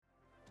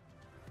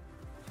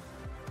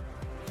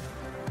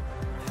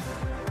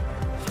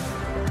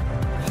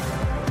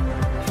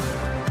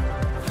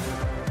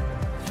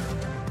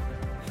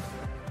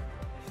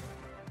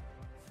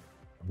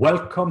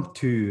Welcome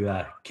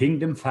to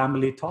Kingdom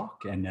Family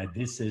Talk, and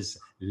this is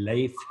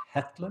Leif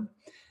Hetland,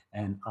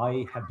 and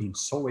I have been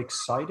so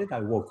excited. I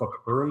woke up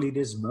early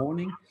this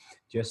morning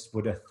just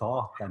with a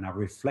thought, and I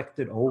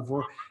reflected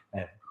over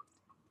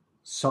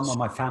some of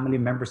my family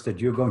members that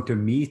you're going to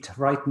meet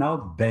right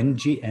now,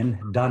 Benji and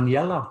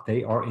Daniela.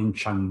 They are in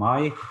Chiang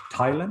Mai,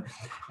 Thailand,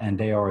 and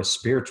they are a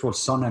spiritual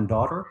son and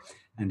daughter.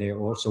 And they are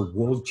also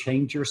world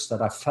changers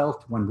that I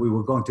felt when we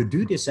were going to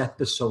do this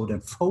episode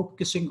and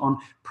focusing on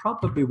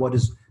probably what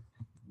is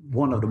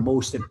one of the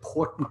most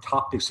important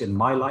topics in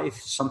my life,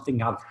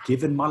 something I've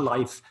given my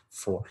life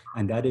for.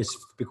 And that is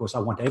because I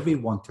want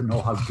everyone to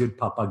know how good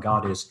Papa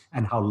God is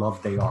and how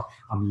loved they are.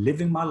 I'm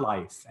living my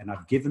life and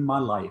I've given my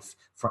life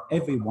for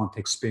everyone to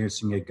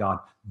experiencing a God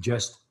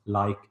just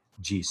like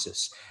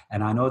Jesus.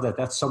 And I know that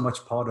that's so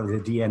much part of the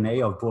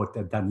DNA of both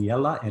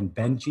Daniela and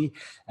Benji.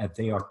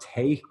 They are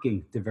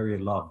taking the very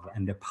love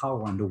and the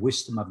power and the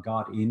wisdom of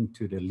God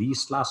into the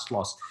least last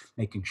lost,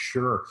 making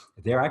sure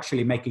they're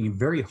actually making it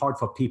very hard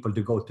for people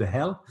to go to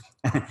hell.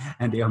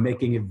 And they are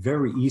making it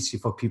very easy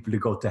for people to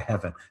go to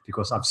heaven,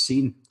 because I've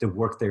seen the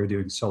work they're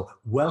doing. So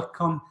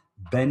welcome,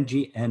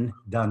 Benji and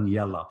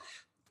Daniela.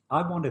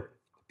 I wanted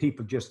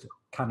people just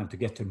kind of to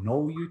get to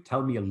know you.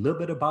 Tell me a little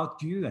bit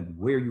about you and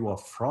where you are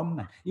from,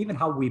 and even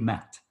how we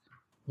met.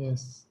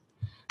 Yes,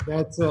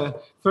 that's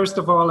first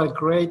of all a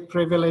great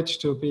privilege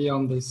to be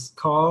on this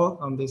call,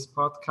 on this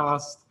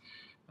podcast.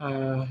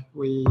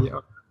 We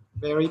are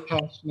very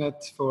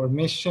passionate for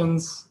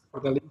missions, for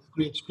the least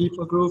reached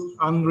people group,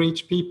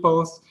 unreached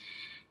peoples.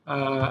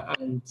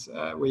 And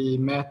we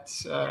met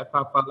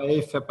Papa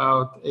Leif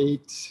about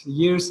 8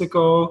 years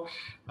ago,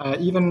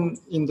 even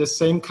in the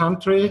same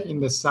country, in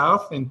the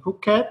south, in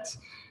Phuket,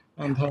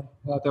 and have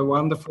had a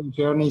wonderful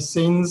journey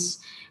since,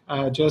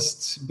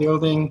 just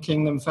building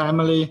Kingdom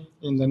Family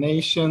in the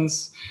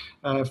nations,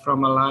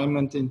 from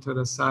alignment into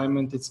the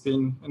assignment. It's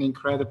been an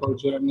incredible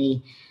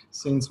journey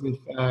since we've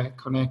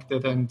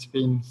connected and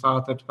been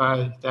fathered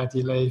by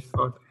Daddy Leif.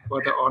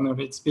 What an honor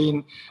it's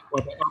been,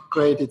 what an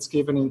upgrade it's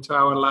given into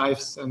our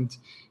lives and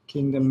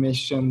Kingdom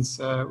missions.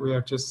 We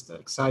are just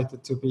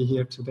excited to be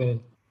here today.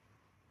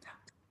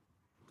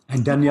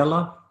 And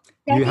Daniela,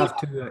 you have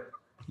to,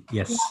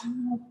 yes.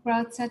 You have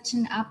brought such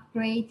an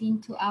upgrade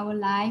into our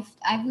life.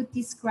 I would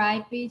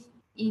describe it,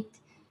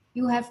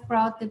 you have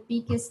brought the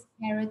biggest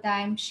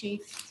paradigm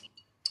shift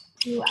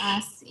to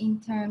us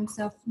in terms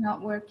of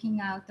not working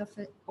out of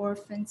an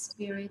orphan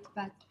spirit,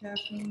 but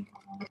serving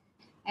God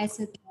as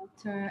a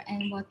daughter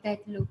and what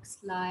that looks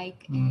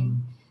like.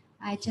 And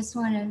I just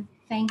want to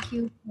thank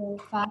you for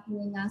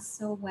fathering us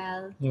so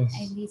well. Yes.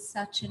 And it's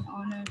such an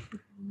honor to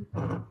be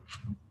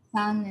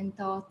son and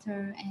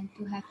daughter and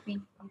to have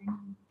been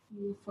with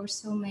you for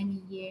so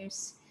many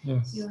years.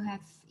 Yes. You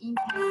have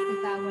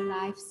impacted our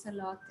lives a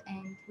lot,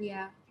 and we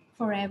are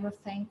forever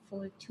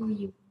thankful to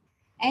you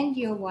and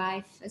your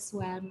wife as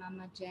well,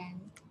 Mama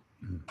Jen.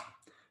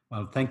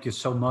 Well, thank you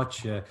so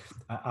much.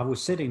 I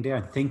was sitting there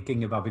and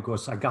thinking about,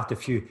 because I got a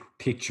few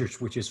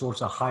pictures, which is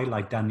also a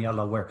highlight,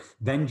 Daniela, where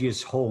Benji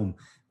is home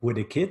with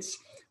the kids,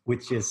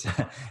 which is,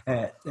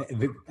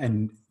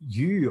 and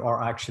you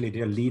are actually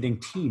their leading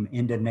team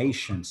in the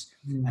nations.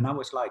 And I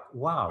was like,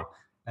 wow,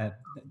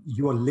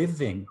 you're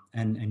living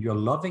and you're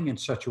loving in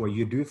such a way.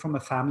 You do it from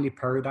a family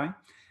paradigm,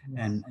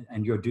 and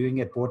you're doing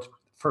it both,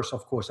 first,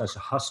 of course, as a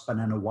husband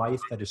and a wife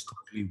that is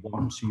totally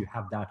one, so you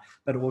have that,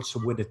 but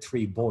also with the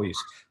 3 boys.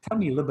 Tell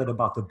me a little bit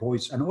about the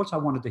boys. And also I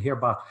wanted to hear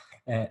about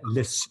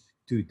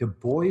the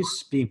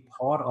boys being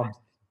part of,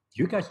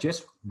 you guys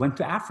just went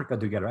to Africa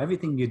together.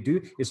 Everything you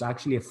do is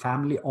actually a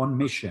family on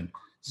mission.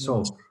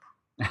 So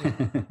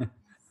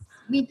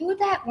we do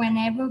that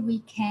whenever we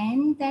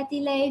can, Daddy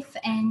Leif,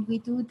 and we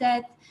do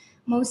that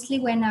mostly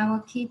when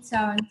our kids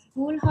are on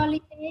school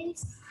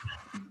holidays.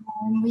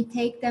 We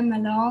take them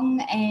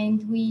along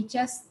and we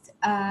just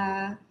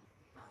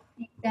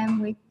take them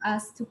with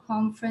us to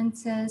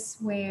conferences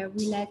where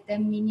we let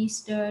them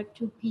minister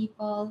to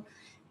people.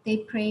 They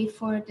pray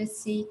for the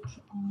sick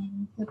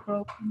and the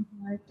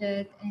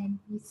brokenhearted, and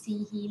we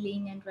see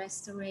healing and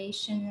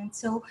restoration. And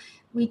so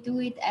we do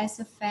it as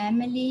a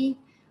family.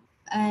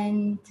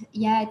 And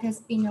yeah, it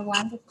has been a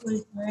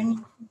wonderful journey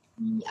to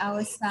see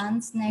our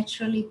sons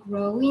naturally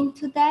grow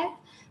into that,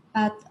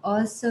 but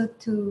also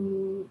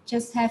to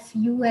just have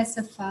you as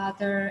a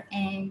father,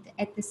 and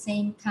at the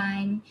same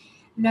time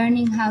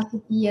learning how to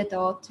be a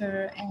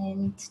daughter,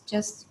 and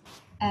just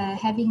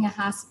having a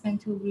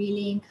husband who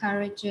really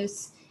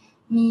encourages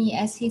me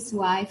as his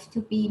wife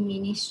to be in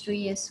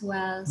ministry as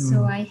well.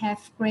 So I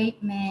have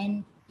great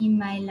men in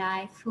my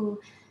life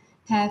who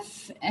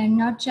have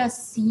not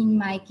just seen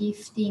my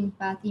gifting,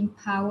 but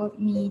empowered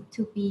me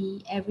to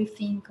be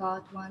everything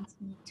God wants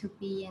me to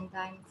be, and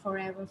I'm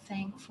forever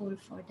thankful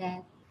for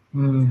that.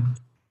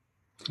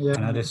 Yeah.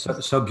 And that is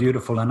so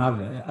beautiful. And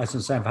as I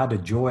say, I've had the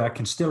joy. I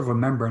can still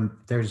remember, and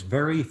there's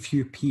very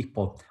few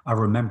people I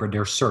remember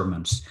their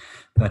sermons.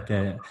 But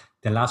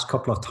the last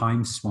couple of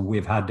times when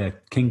we've had the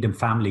Kingdom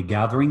Family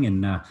Gathering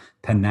in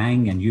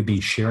Penang, and you've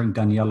been sharing,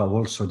 Daniela,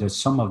 also, there's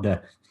some of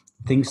the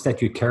things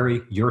that you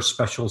carry, your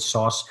special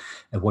sauce,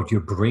 what you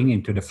bring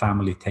into the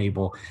family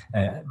table,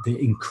 the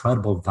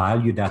incredible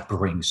value that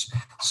brings.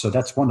 So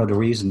that's one of the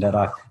reasons that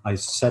I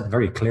said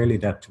very clearly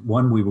that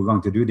when we were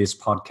going to do this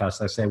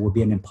podcast, I said it would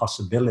be an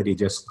impossibility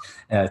just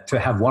to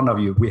have one of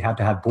you. We had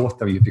to have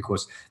both of you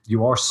because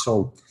you are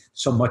so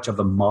much of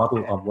a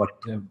model of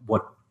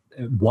what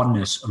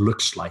oneness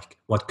looks like,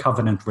 what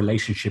covenant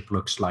relationship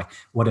looks like,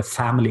 what a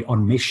family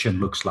on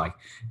mission looks like.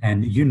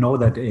 And you know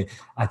that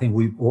I think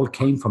we all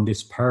came from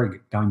this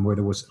paradigm where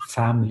there was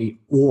family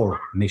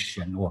or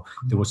mission, or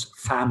there was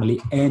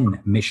family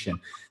and mission.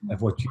 But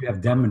what you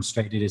have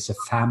demonstrated is a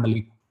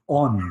family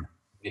on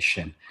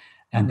mission.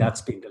 And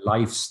that's been the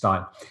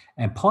lifestyle.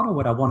 And part of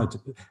what I wanted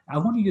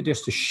you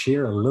just to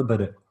share a little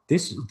bit of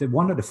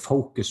one of the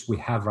focus we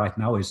have right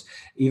now is,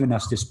 even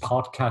as this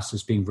podcast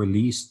is being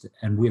released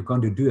and we're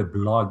going to do a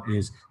blog,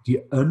 is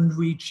the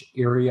unreached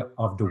area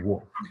of the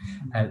world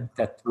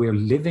that we're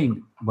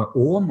living, where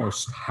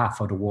almost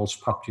half of the world's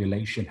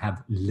population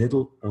have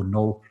little or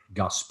no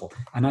gospel.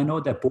 And I know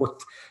that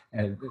both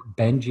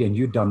Benji and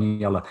you,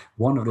 Daniela,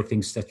 one of the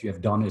things that you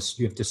have done is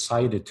you have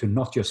decided to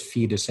not just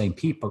feed the same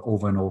people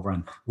over and over.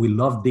 And we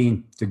love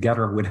being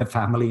together with a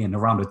family and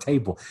around the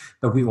table,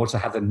 but we also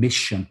have a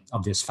mission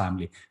of this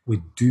family.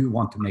 We do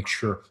want to make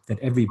sure that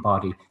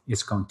everybody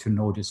is going to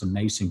know this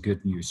amazing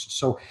good news.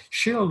 So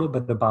share a little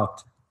bit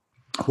about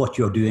what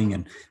you're doing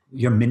and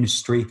your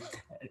ministry,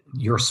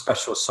 your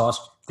special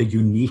sauce, the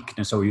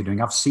uniqueness of what you're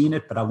doing. I've seen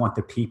it, but I want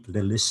the people,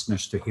 the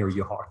listeners, to hear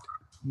your heart.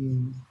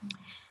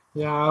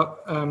 Yeah,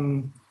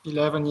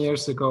 11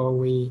 years ago,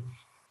 we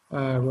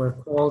were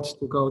called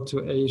to go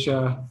to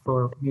Asia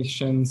for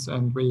missions,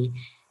 and we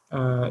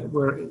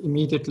were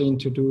immediately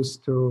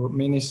introduced to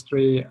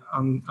ministry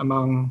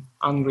among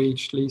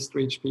unreached, least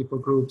reached people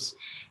groups.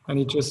 And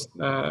it just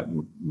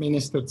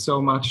ministered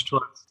so much to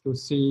us to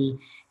see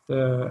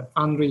the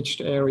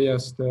unreached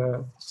areas,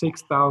 the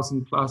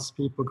 6,000 plus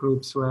people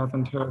groups who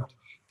haven't heard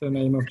the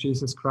name of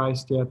Jesus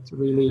Christ yet,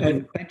 really.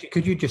 And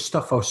could you just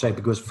stop for a second,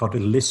 because for the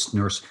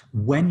listeners,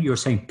 when you're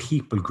saying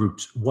people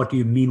groups, what do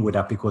you mean with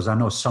that? Because I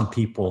know some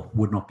people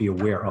would not be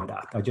aware of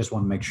that. I just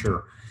want to make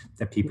sure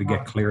that people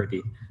get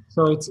clarity.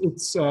 So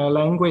it's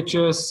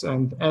languages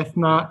and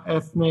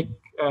ethnic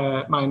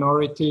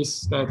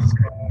minorities that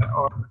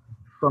are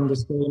from the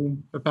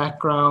same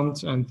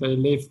background, and they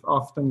live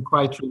often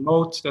quite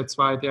remote. That's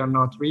why they are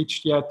not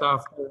reached yet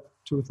after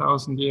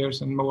 2,000 years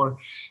and more.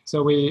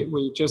 So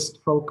we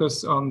just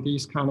focus on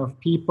these kind of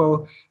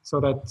people so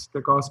that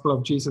the gospel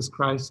of Jesus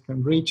Christ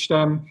can reach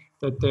them,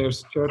 that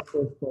there's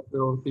churches that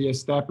will be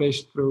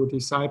established through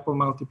disciple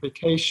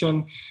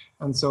multiplication.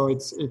 And so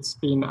it's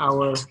been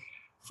our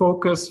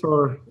focus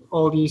for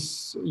all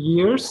these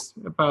years,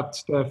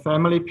 but the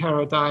family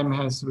paradigm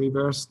has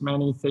reversed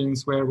many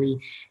things, where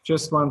we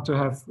just want to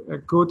have a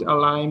good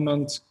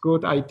alignment,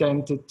 good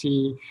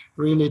identity,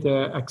 really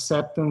the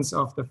acceptance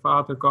of the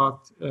Father God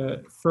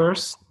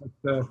first,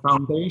 the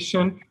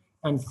foundation,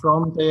 and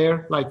from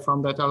there, like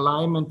from that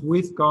alignment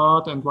with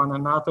God and one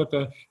another,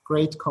 the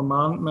great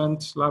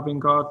commandment, loving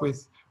God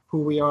with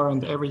who we are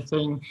and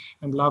everything,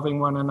 and loving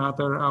one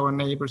another, our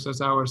neighbors as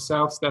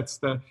ourselves. That's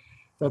the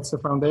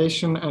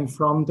foundation. And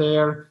from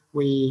there,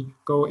 we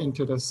go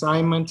into the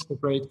assignment, the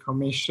Great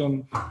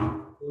Commission.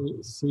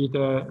 We see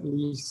the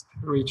least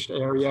reached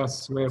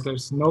areas where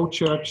there's no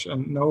church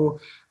and no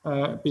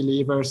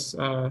believers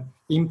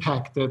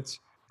impacted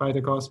by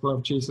the gospel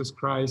of Jesus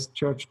Christ.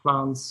 Church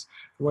plants,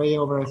 way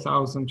over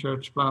 1,000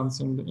 church plants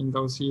in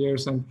those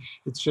years. And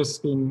it's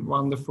just been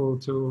wonderful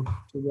to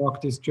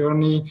walk this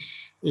journey.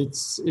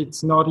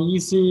 It's not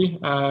easy.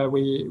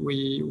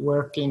 We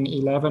work in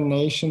 11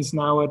 nations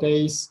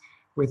nowadays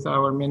with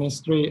our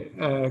ministry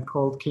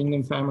called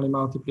Kingdom Family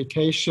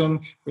Multiplication.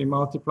 We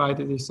multiply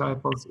the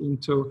disciples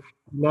into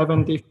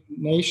 11 different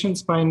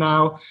nations by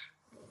now,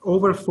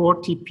 over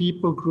 40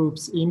 people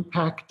groups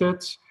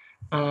impacted,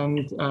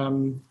 and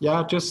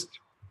just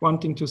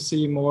wanting to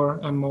see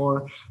more and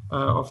more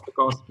of the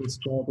gospel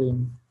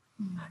spreading.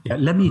 Yeah,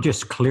 let me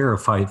just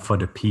clarify for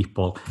the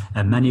people.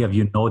 And many of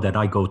you know that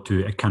I go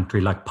to a country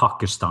like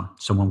Pakistan.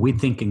 So when we're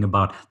thinking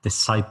about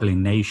discipling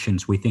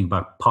nations, we think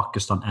about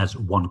Pakistan as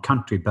one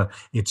country, but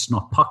it's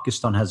not.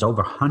 Pakistan has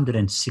over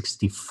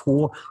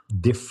 164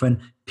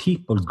 different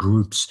people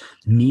groups,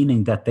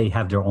 meaning that they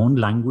have their own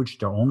language,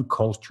 their own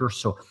culture.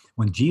 So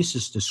when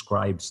Jesus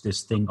describes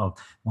this thing of,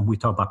 when we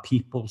talk about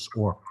peoples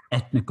or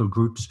ethnical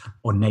groups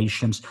or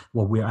nations,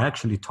 what we're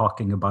actually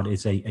talking about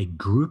is a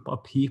group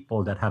of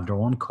people that have their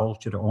own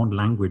culture, their own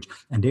language,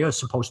 and they are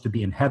supposed to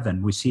be in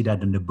heaven. We see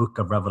that in the book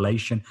of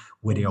Revelation,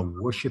 where they are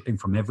worshiping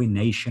from every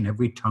nation,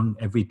 every tongue,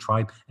 every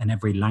tribe, and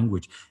every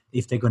language.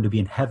 If they're going to be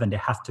in heaven, they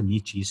have to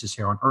meet Jesus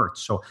here on earth.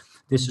 So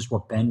this is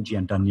what Benji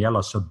and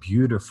Daniela so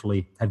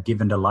beautifully have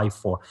given their life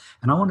for.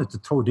 And I wanted to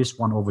throw this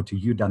one over to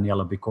you,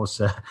 Daniela,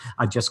 because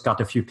I just got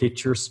a few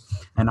pictures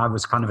and I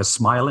was kind of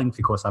smiling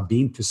because I've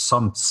been to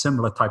some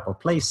similar type of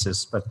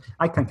places, but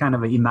I can kind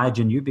of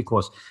imagine you,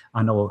 because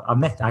I know I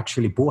met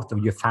actually both of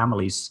your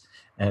families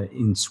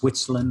in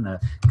Switzerland.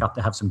 Got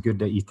to have some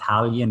good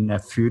Italian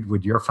food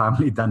with your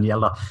family,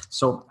 Daniela.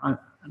 So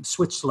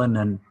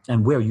Switzerland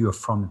and where you're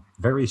from,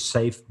 very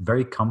safe,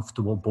 very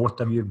comfortable.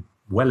 Both of you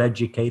well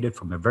educated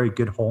from a very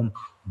good home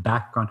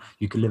background.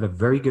 You could live a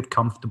very good,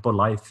 comfortable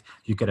life.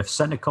 You could have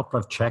sent a couple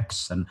of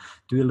checks and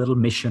do a little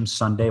mission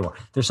Sunday. Or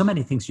there's so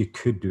many things you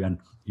could do. And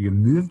you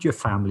moved your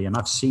family, and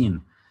I've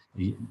seen,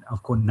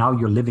 of course, now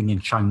you're living in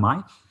Chiang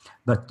Mai,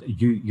 but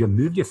you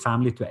moved your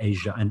family to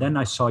Asia. And then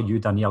I saw you,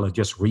 Daniela,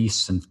 just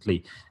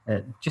recently,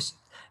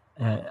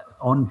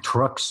 on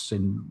trucks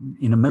in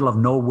the middle of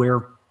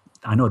nowhere.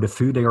 I know the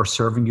food they are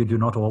serving you do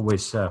not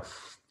always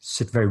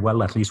sit very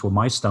well, at least with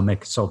my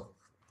stomach. So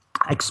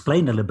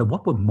explain a little bit,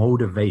 what would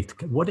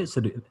motivate? What is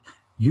it?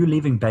 You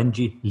leaving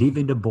Benji,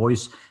 leaving the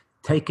boys,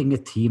 taking a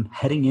team,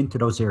 heading into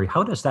those areas.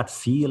 How does that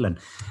feel?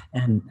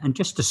 And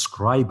just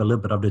describe a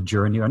little bit of the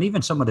journey and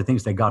even some of the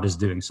things that God is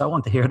doing. So I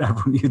want to hear that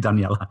from you,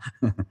 Daniela.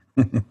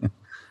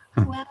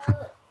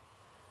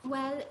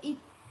 Well,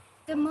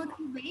 the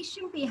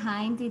motivation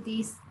behind it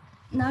is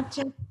not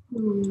just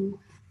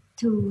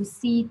to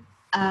see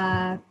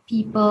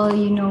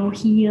people,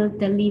 healed,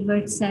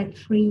 delivered, set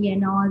free,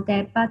 and all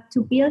that, but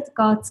to build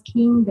God's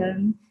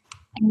kingdom.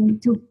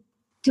 And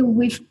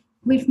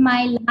with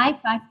my life,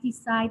 I've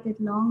decided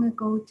long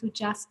ago to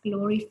just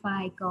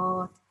glorify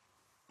God.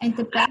 And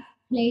the best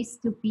place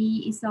to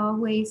be is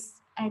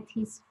always at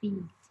His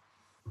feet.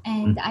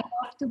 And I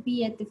love to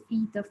be at the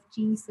feet of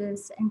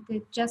Jesus and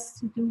just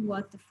to do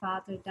what the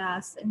Father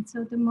does. And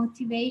so the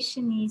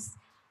motivation is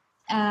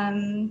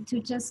to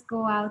just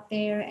go out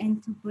there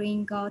and to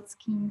bring God's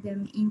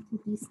kingdom into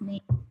these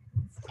nations.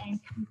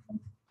 And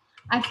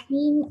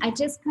I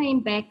just came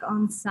back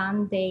on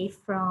Sunday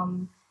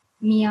from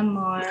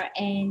Myanmar,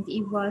 and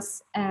it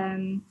was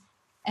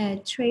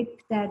a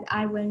trip that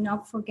I will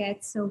not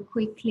forget so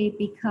quickly,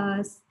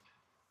 because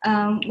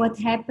what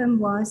happened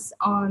was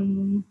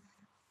on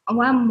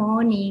one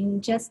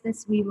morning, just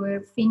as we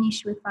were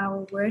finished with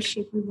our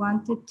worship, we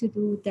wanted to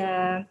do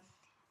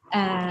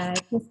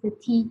just the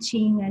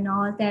teaching and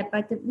all that,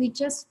 but we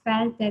just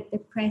felt that the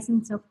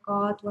presence of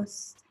God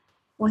was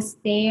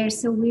there.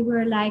 So we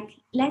were like,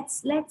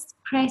 let's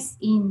press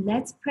in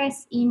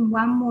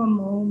one more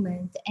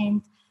moment.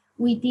 And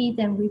we did,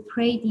 and we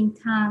prayed in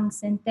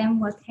tongues. And then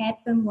what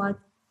happened was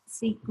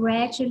it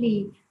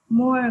gradually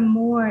more and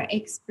more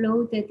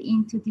exploded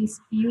into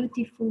this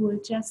beautiful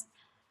just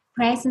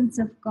presence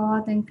of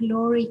God and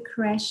glory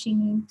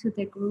crashing into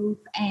the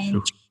group.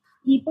 And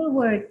people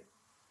were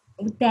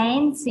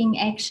dancing.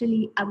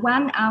 Actually,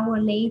 1 hour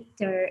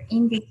later,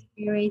 in the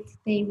spirit,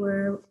 they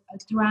were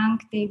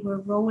drunk, they were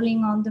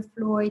rolling on the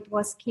floor. It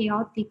was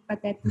chaotic,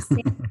 but at the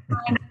same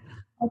time,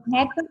 what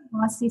happened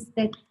is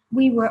that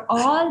we were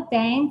all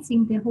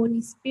dancing. The Holy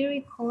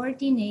Spirit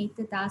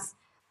coordinated us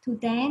to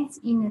dance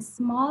in a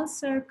small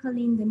circle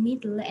in the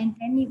middle, and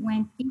then it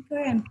went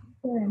bigger and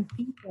bigger and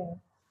bigger,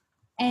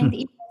 and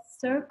it was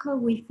circle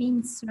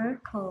within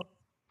circle.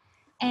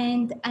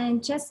 And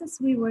just as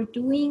we were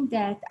doing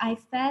that, I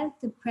felt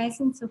the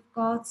presence of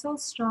God so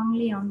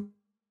strongly on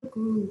the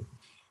group,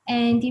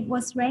 and it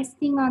was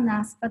resting on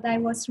us. But I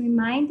was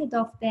reminded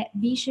of that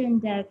vision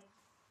that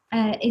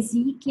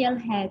Ezekiel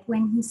had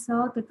when he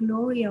saw the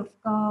glory of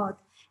God,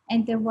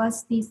 and there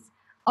was this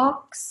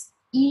ox,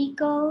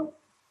 eagle,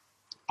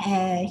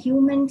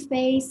 human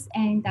face,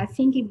 and I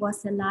think it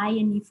was a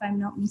lion, if I'm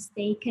not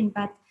mistaken.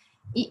 But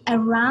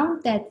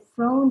around that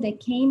throne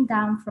that came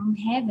down from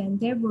heaven,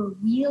 there were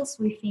wheels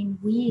within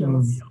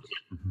wheels.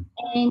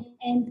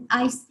 And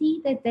I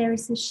see that there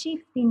is a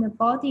shift in the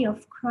body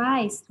of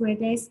Christ where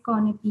there's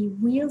going to be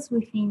wheels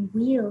within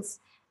wheels.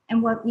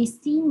 And what we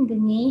see in the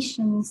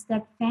nation is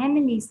that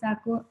families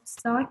are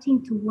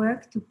starting to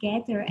work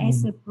together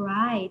as a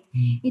bride.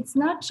 It's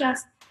not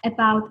just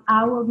about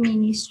our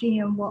ministry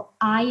and what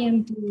I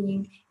am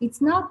doing.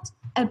 It's not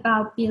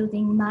about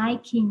building my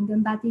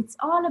kingdom, but it's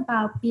all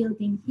about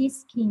building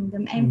His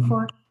kingdom. And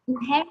for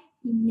inheriting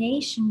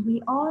nation,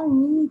 we all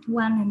need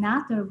one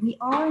another. We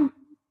all need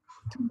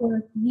to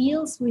work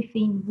wheels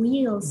within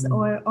wheels,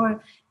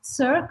 or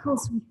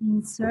circles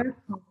within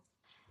circles.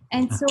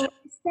 And so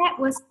that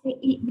was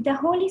the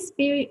Holy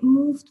Spirit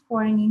moved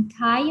for an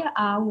entire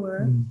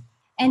hour.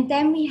 And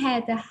then we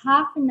had a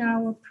half an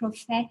hour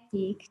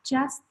prophetic,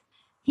 just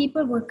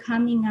people were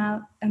coming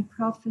out and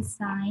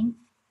prophesying.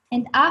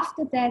 And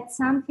after that,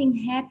 something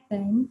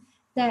happened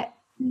that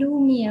blew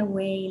me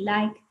away.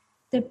 Like,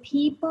 the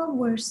people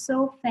were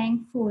so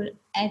thankful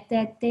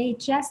that they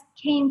just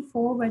came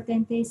forward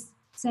and they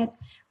said,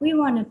 we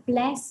want to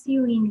bless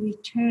you in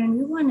return.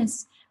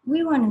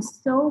 We want to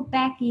sow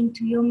back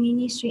into your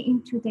ministry,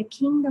 into the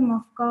kingdom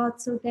of God,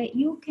 so that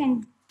you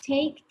can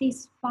take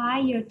this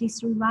fire,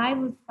 this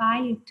revival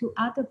fire, to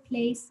other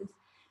places.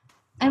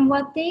 And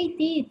what they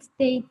did,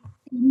 they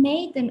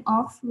made an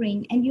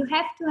offering. And you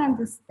have to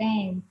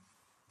understand,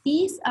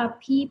 these are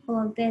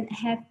people that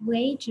have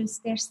wages.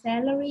 Their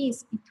salary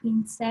is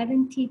between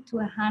 $70 to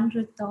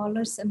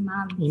 $100 a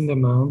month. In the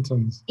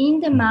mountains. In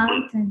the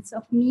mountains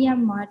of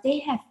Myanmar, they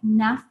have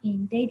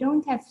nothing. They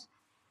don't have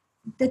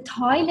the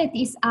toilet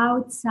is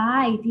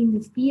outside in the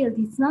field.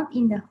 It's not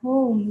in the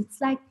home. It's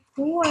like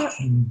poor,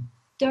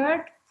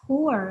 dirt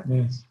poor.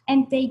 Yes.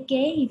 And they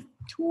gave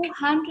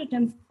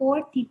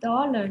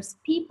 $240.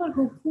 People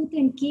who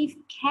couldn't give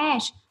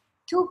cash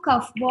took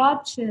off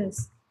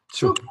watches,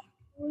 Sure. took off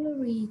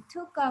jewelry,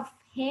 took off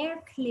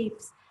hair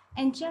clips,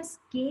 and just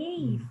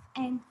gave.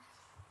 And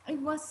it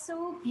was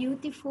so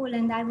beautiful,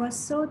 and I was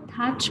so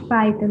touched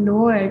by the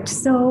Lord.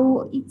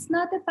 So it's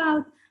not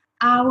about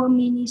our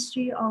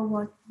ministry or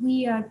what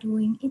we are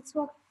doing. It's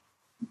what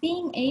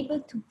being able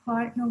to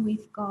partner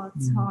with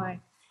God's heart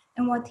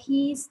and what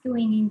He is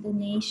doing in the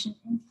nation.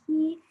 And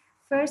He,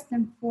 first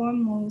and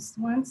foremost,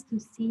 wants to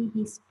see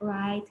His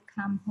bride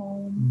come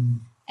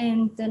home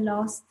and the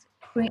lost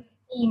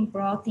being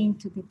brought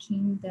into the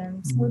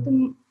kingdom. So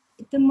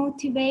the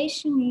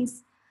motivation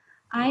is,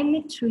 I'm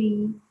a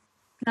tree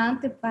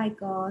planted by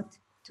God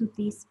to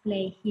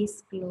display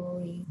His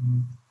glory.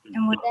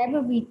 And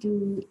whatever we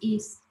do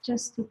is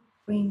just to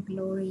bring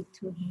glory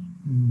to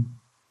Him.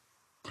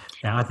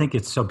 Yeah, I think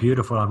it's so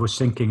beautiful. I was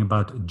thinking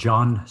about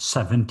John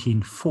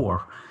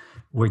 17:4,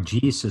 where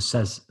Jesus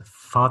says,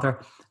 Father,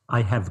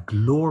 I have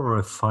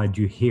glorified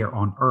you here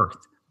on earth,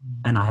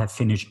 and I have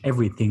finished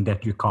everything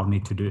that you called me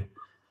to do.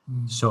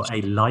 So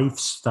a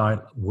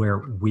lifestyle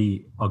where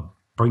we are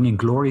bringing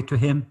glory to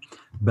Him,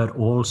 but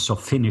also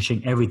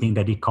finishing everything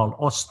that He called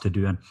us to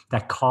do. And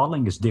that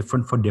calling is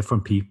different for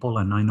different people.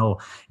 And I know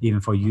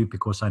even for you,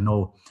 because I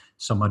know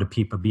some of the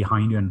people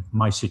behind you, and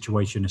my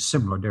situation is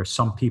similar. There are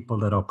some people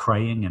that are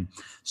praying, and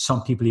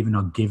some people even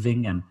are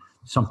giving, and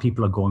some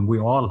people are going. We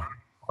all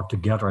are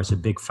together as a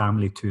big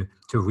family to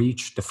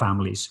reach the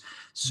families.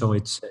 So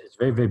it's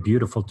very, very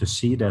beautiful to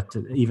see that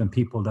even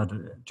people that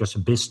are just a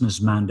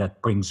businessman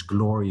that brings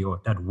glory, or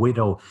that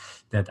widow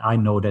that I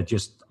know that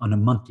just on a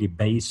monthly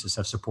basis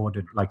have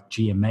supported, like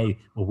GMA,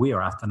 where we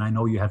are at. And I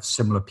know you have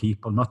similar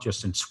people, not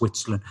just in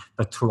Switzerland,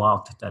 but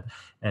throughout that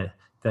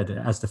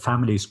as the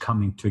family is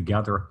coming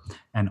together,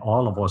 and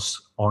all of us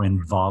are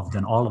involved,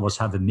 and all of us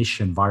have a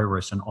mission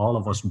virus, and all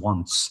of us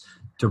wants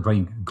to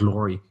bring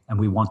glory, and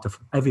we want to.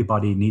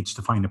 Everybody needs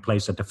to find a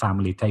place at the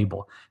family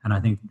table. And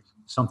I think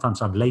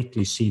sometimes I've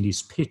lately seen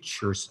these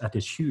pictures at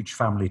this huge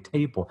family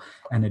table,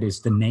 and it is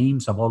the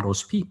names of all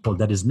those people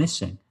that is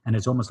missing. And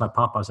it's almost like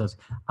Papa says,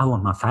 I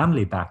want my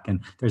family back.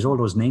 And there's all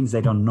those names.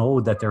 They don't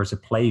know that there's a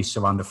place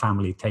around the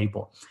family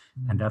table.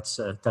 And that's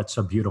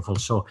so beautiful.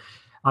 So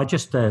I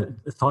just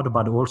thought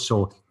about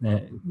also,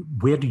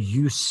 where do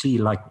you see,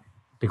 like,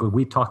 because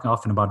we talk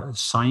often about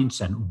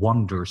signs and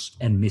wonders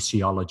and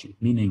missiology,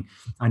 meaning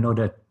I know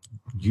that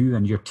you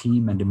and your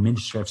team and the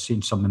ministry have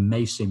seen some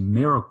amazing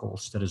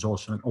miracles that is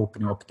also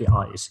opening up the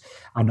eyes.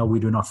 I know we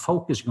do not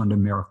focus on the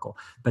miracle,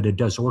 but it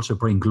does also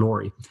bring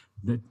glory.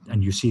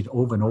 And you see it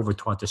over and over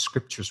throughout the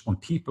scriptures. When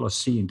people are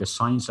seeing the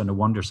signs and the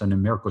wonders and the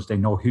miracles, they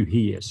know who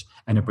He is,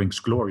 and it brings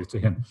glory to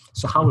Him.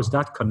 So how is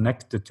that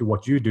connected to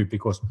what you do?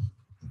 Because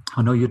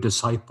I know you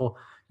disciple,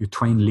 you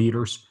train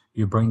leaders,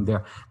 you bring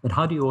there, but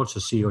how do you also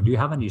see, or do you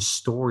have any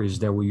stories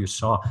there where you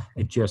saw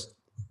it just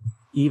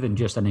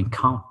an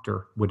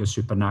encounter with the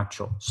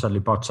supernatural suddenly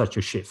brought such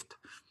a shift?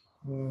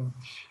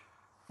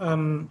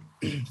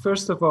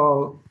 First of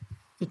all,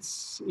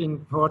 it's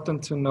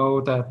important to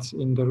know that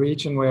in the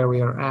region where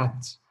we are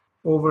at,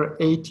 over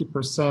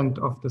 80%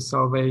 of the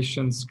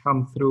salvations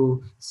come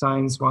through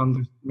signs,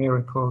 wonders,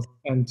 miracles,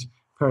 and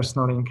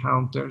personal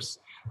encounters.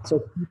 So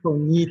people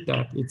need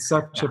that. It's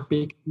such a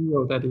big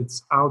deal that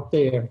it's out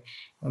there.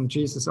 And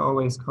Jesus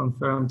always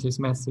confirmed His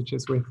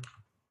messages with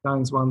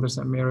signs, wonders,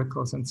 and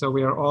miracles. And so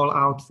we are all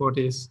out for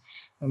this.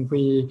 And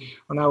we,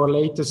 on our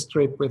latest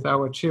trip with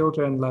our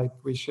children, like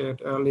we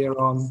shared earlier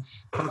on,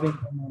 having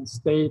them on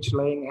stage,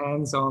 laying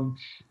hands on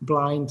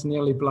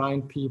nearly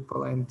blind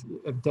people and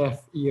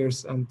deaf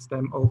ears, and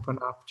them open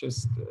up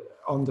just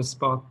on the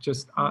spot,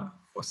 just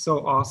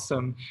so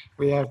awesome.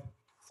 We have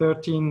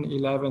 13,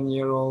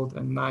 11-year-old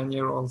and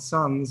 9-year-old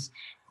sons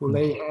who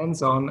lay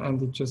hands on,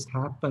 and it just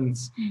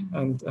happens.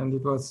 And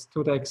it was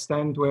to the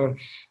extent where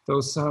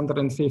those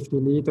 150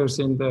 leaders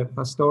in the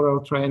pastoral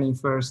training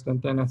first, and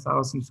then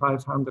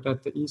 1,500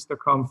 at the Easter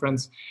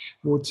conference,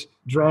 would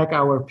drag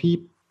our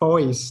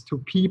boys to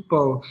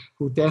people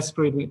who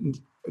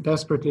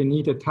desperately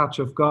need a touch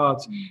of God,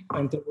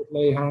 and they would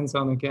lay hands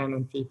on again,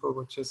 and people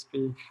would just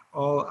be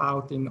all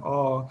out in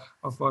awe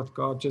of what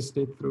God just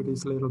did through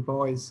these little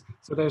boys.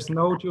 So there's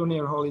no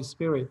junior Holy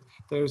Spirit.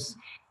 There's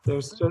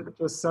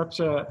just such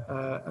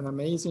an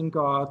amazing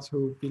God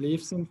who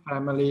believes in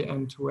family,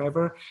 and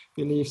whoever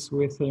believes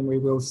with Him, we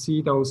will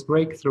see those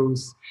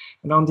breakthroughs.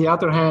 And on the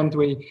other hand,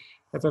 we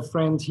have a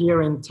friend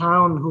here in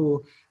town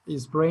who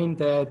is brain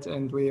dead,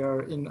 and we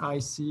are in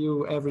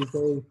ICU every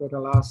day for the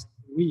last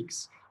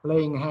weeks,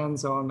 laying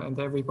hands on,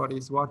 and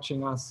everybody's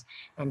watching us.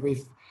 And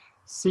we've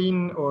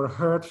seen or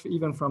heard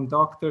even from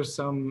doctors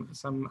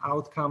some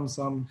outcome,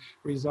 some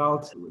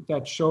result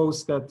that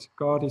shows that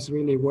God is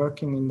really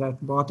working in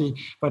that body,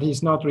 but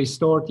he's not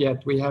restored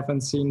yet. We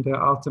haven't seen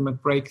the ultimate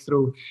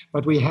breakthrough,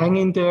 but we hang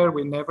in there.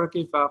 We never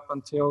give up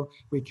until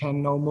we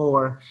can know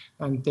more.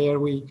 And there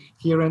we,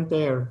 here and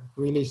there,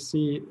 really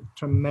see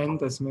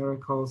tremendous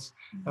miracles.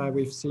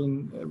 We've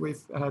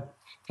had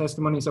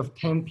testimonies of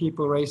 10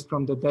 people raised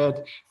from the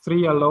dead,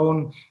 3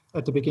 alone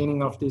at the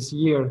beginning of this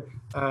year,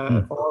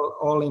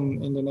 all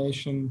in the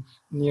nation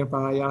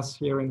nearby us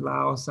here in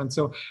Laos. And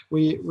so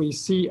we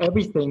see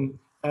everything,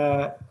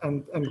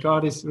 and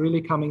God is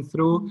really coming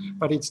through,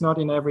 but it's not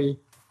in every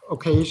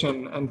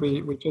occasion. And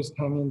we just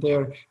hang in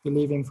there,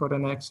 believing for the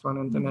next one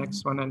and the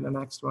next one and the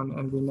next one,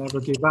 and we never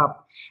give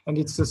up. And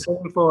it's the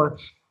same for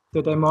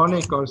the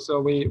demonic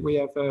also. We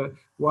have a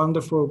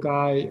wonderful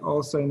guy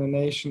also in the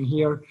nation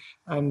here,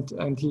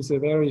 and he's a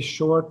very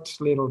short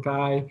little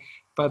guy,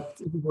 but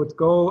he would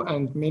go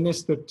and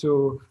minister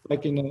to,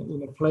 like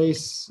in a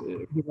place,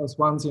 he was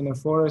once in a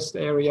forest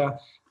area,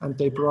 and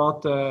they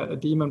brought a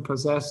demon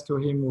possessed to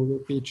him who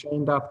would be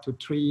chained up to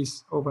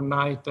trees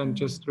overnight and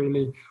just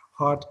really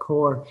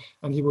hardcore,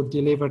 and he would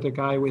deliver the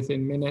guy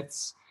within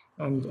minutes.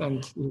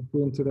 And he'd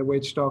been to the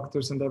witch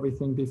doctors and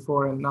everything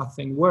before, and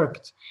nothing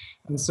worked.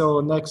 And so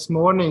next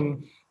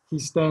morning, he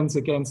stands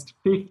against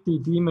 50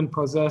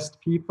 demon-possessed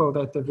people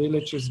that the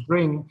villagers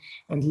bring,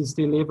 and he's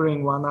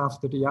delivering one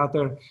after the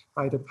other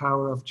by the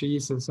power of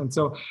Jesus. And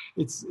so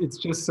it's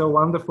just so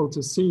wonderful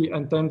to see.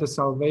 And then the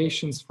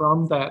salvations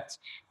from that,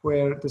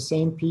 where the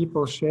same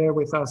people share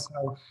with us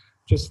how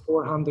just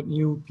 400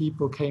 new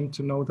people came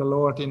to know the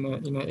Lord in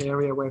an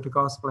area where the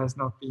gospel has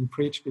not been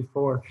preached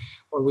before.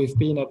 Or we've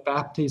been at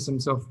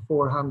baptisms of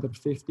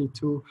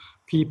 452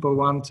 people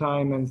one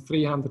time and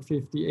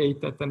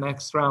 358 at the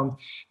next round.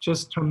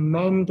 Just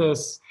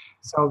tremendous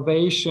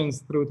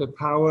salvations through the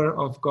power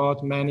of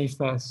God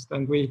manifest.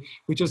 And we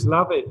just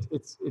love it.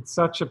 It's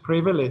such a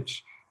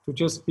privilege to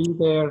just be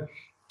there,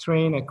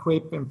 train,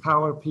 equip,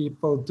 empower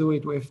people, do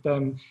it with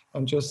them,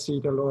 and just see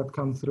the Lord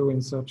come through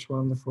in such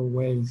wonderful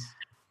ways.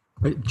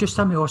 Just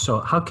tell me also,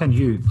 how can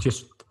you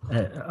just,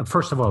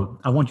 first of all,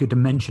 I want you to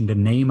mention the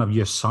name of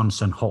your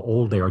sons and how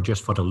old they are,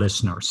 just for the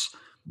listeners.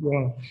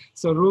 Yeah,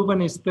 so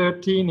Reuben is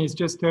 13, he's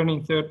just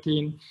turning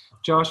 13.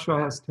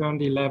 Joshua has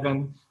turned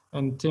 11,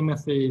 and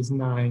Timothy is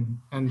 9.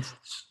 And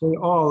they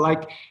all,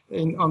 like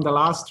on the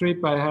last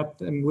trip, I had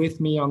them with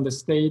me on the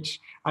stage.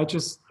 I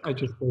just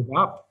gave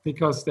up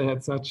because they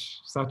had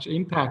such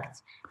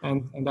impact.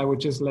 And I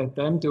would just let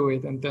them do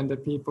it, and then the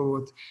people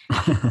would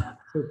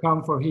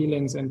come for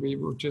healings, and we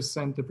would just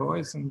send the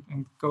boys and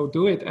go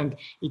do it, and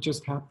it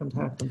just happened.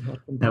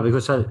 Now,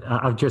 because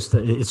I've just,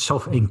 it's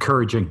so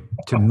encouraging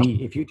to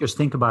me. If you just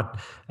think about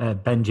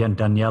Benji and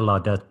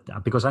Daniela,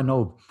 that because I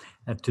know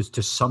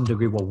to some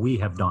degree what we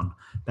have done,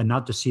 but now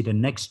to see the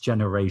next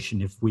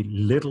generation, if we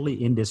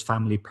literally in this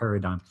family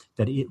paradigm,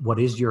 that what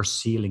is your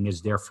ceiling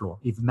is their floor.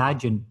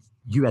 Imagine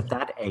you at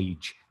that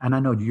age, and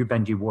I know you,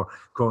 Benji, were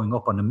growing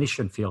up on a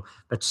mission field,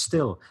 but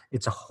still,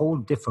 it's a whole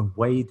different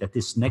way that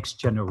this next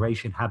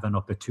generation have an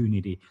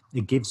opportunity.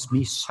 It gives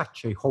me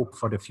such a hope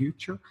for the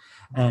future,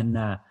 and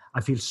I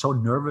feel so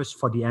nervous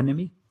for the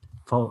enemy,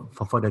 for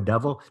the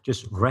devil,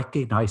 just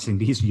recognizing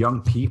these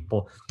young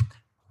people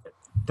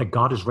that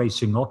God is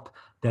raising up,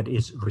 that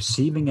is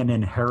receiving an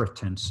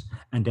inheritance,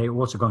 and they're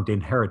also going to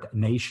inherit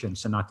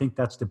nations. And I think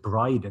that's the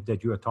bride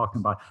that you are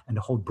talking about, and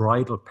the whole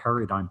bridal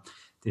paradigm.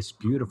 This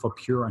beautiful,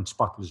 pure, and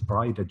spotless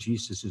bride that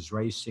Jesus is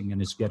raising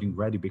and is getting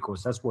ready,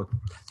 because that's what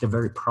the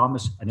very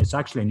promise, and it's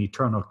actually an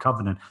eternal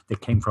covenant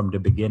that came from the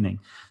beginning.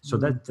 So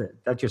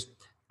that just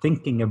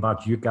thinking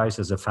about you guys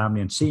as a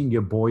family and seeing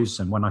your boys,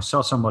 and when I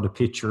saw some of the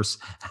pictures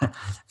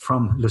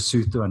from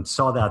Lesotho and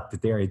saw that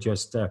there,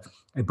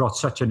 it brought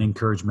such an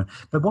encouragement.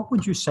 But what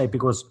would you say,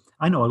 because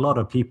I know a lot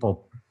of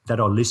people that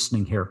are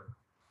listening here,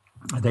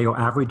 they are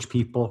average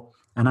people.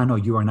 And I know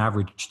you are an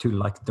average too,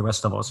 like the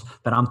rest of us,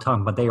 but I'm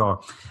talking about they are,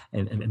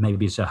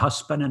 maybe it's a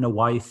husband and a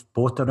wife,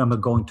 both of them are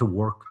going to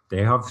work,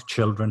 they have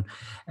children,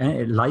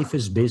 and life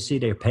is busy,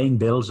 they're paying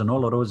bills and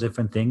all of those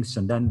different things.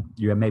 And then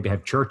you maybe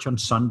have church on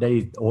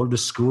Sunday, all the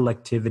school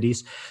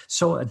activities.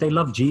 So they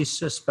love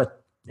Jesus,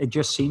 but it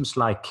just seems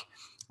like,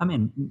 I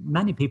mean,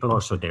 many people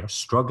also there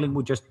struggling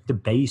with just the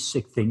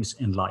basic things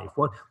in life.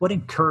 What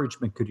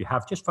encouragement could you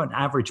have just for an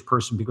average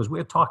person? Because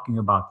we're talking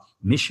about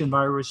mission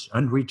virus,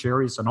 unreached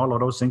areas, and all of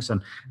those things.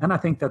 And I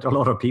think that a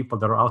lot of people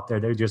that are out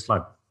there, they're just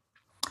like,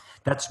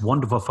 that's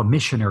wonderful for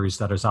missionaries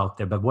that is out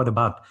there. But what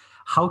about,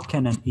 how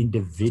can an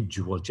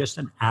individual, just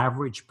an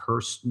average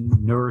person,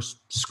 nurse,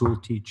 school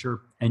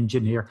teacher,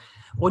 engineer,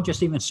 or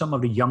just even some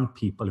of the young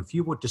people, if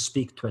you were to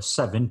speak to a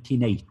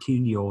 17,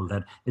 18-year-old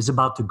that is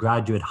about to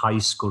graduate high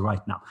school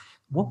right now,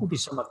 what would be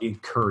some of the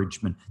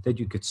encouragement that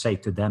you could say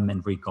to them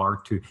in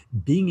regard to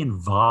being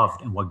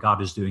involved in what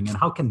God is doing, and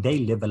how can they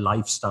live a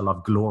lifestyle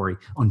of glory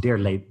on their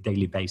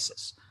daily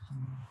basis?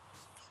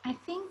 I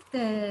think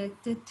the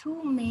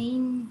two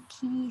main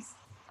keys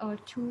or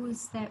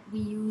tools that we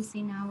use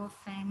in our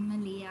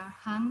family are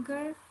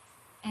hunger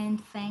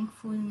and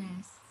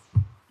thankfulness.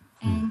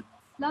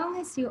 long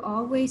as you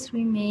always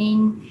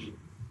remain,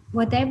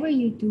 whatever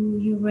you do,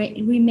 you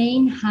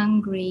remain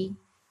hungry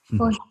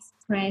for His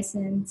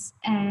presence,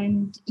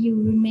 and you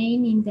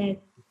remain in that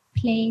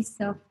place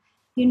of,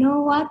 you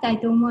know what, I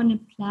don't want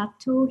to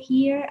plateau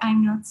here.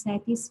 I'm not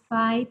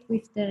satisfied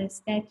with the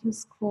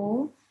status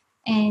quo,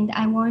 and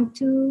I want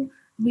to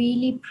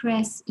really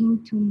press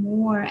into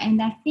more. And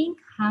I think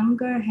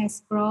hunger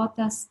has brought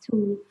us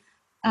to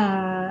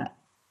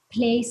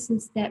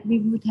places that we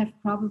would have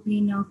probably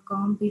not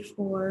gone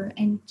before.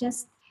 And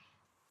just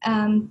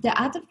the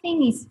other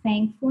thing is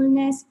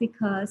thankfulness,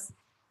 because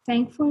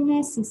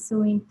thankfulness is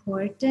so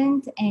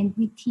important, and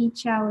we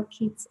teach our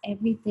kids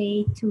every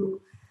day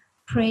to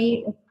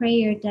pray a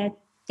prayer that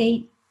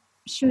they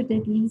should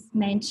at least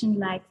mention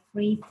like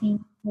 3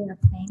 things they are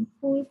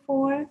thankful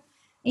for.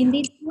 And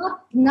it's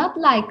not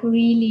like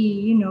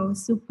really,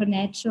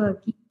 supernatural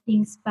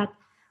things, but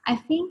I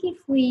think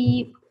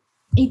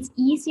it's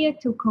easier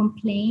to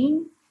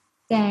complain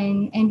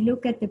and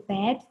look at the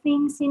bad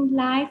things in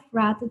life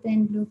rather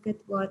than look at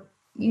what,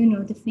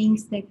 the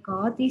things that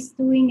God is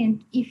doing.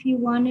 And if you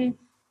want to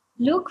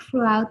look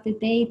throughout the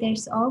day,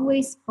 there's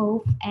always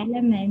both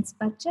elements,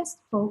 but just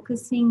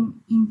focusing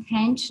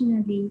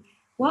intentionally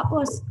what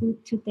was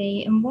good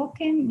today and what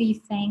can we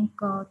thank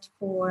God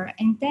for.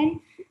 And then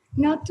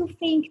not to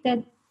think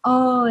that,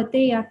 oh,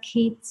 they are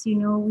kids,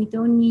 we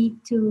don't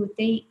need to,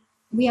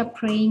 we are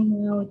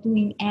praying now,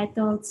 doing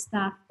adult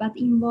stuff, but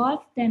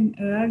involve them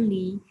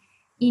early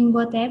in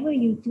whatever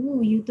you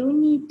do. You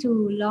don't need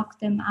to lock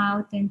them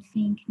out and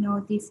think,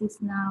 no, this is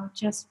now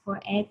just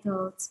for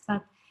adults,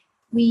 but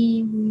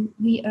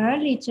we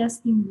early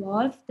just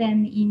involved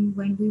them in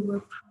when we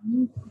were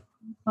praying to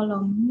people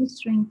or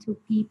ministering to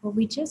people.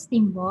 We just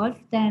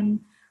involved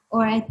them,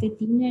 or at the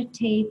dinner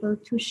table,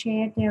 to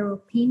share their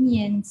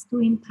opinions,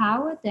 to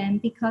empower them,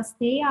 because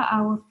they are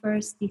our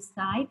first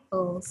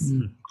disciples.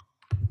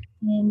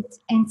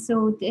 And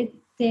so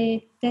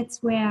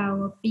that's where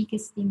our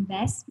biggest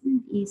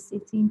investment is.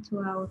 It's into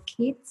our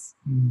kids.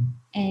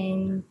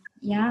 And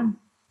yeah,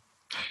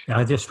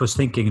 I just was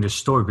thinking in the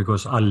story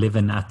because I live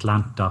in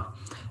Atlanta,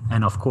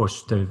 and of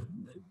course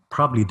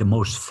probably the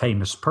most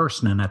famous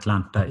person in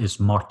Atlanta is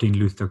Martin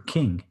Luther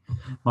King.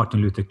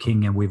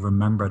 And we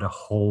remember the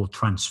whole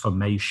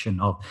transformation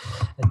of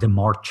the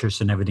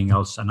marches and everything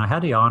else. And I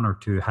had the honor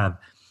to have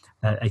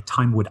a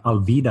time with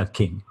Alveda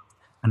King.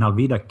 And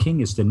Alveda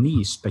King is the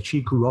niece, but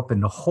she grew up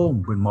in the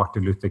home with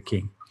Martin Luther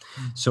King.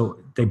 So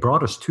they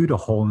brought us to the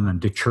home and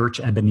the church,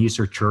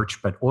 Ebenezer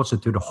Church, but also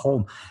to the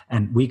home.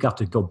 And we got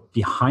to go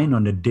behind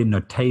on the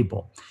dinner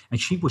table. And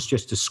she was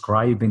just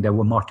describing that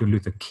when Martin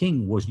Luther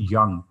King was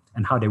young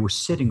and how they were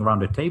sitting around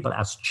the table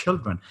as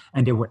children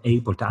and they were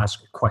able to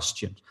ask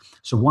questions.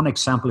 So one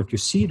example, if you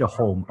see the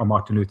home of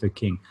Martin Luther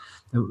King,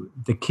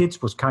 the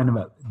kids was kind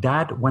of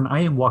Dad, when I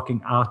am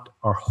walking out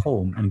our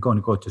home and going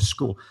to go to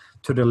school,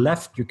 to the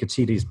left, you could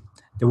see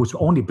there was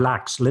only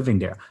blacks living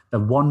there. The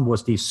one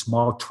was these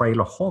small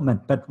trailer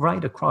home, but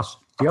right across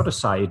the other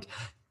side,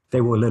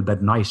 they were a little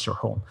bit nicer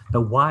home.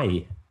 The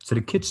why? So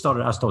the kids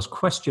started to ask those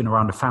questions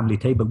around the family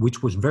table,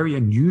 which was very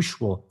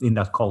unusual in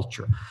that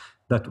culture.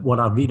 That what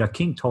Alveda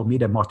King told me,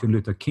 that Martin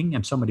Luther King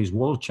and some of these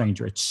world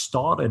changers, it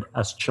started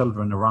as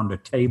children around the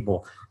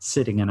table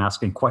sitting and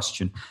asking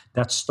questions.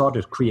 That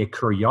started to create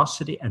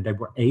curiosity, and they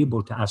were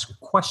able to ask a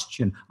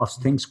question of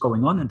things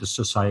going on in the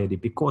society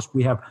because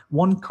we have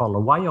one color.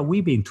 Why are we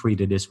being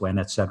treated this way, and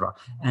etc.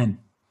 And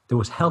there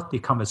was healthy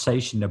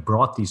conversation that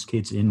brought these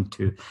kids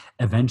into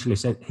eventually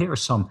said, here are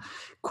some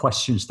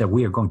questions that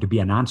we are going to be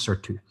an answer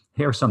to.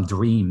 Here are some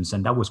dreams.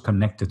 And that was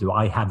connected to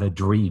I Have a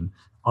Dream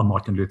on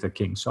Martin Luther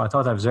King. So I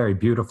thought that was very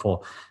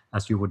beautiful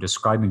as you were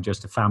describing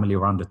just the family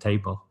around the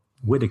table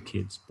with the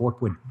kids,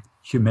 both with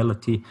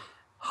humility,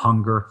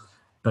 hunger,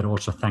 but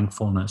also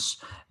thankfulness.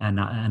 And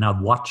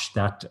I've watched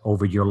that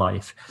over your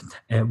life.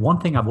 One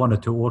thing I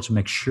wanted to also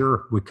make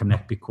sure we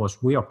connect,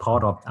 because we are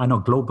part of, I know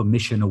Global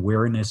Mission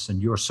Awareness, and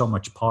you're so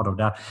much part of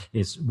that,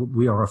 is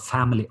we are a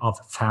family of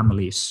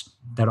families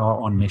that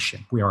are on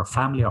mission. We are a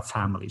family of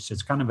families.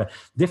 It's kind of a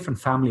different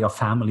family of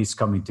families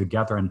coming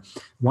together. And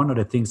one of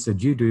the things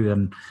that you do,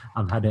 and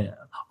I've had the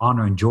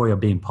honor and joy of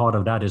being part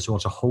of that, is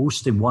also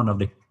hosting one of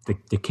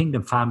the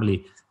Kingdom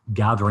Family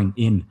gathering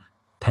in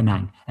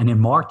Penang. And in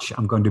March,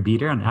 I'm going to be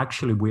there. And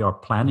actually, we are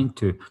planning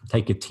to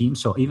take a team.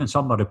 So even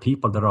some of the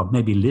people that are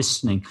maybe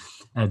listening,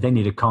 they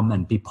need to come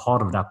and be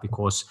part of that,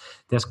 because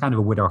there's kind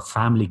of with our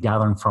family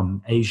gathering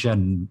from Asia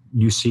and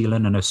New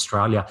Zealand and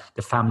Australia,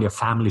 the family of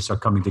families are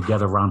coming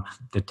together around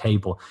the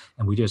table.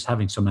 And we're just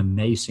having some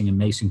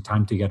amazing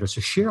time together. So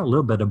share a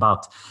little bit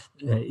about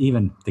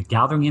even the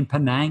gathering in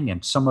Penang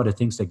and some of the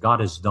things that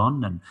God has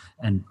done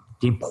and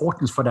the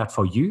importance for that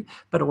for you,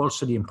 but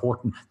also the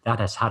importance that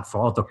has had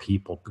for other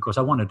people, because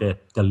I wanted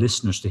the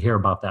listeners to hear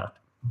about that.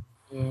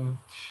 Yeah,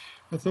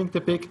 I think the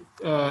big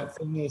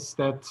thing is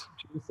that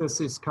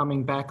Jesus is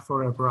coming back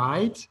for a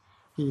bride.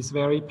 He's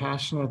very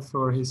passionate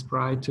for his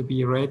bride to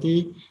be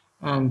ready,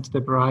 and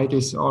the bride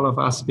is all of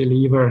us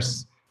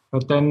believers.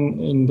 But then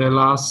in the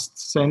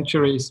last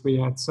centuries, we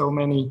had so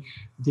many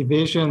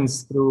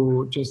divisions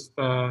through just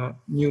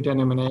new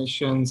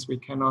denominations. We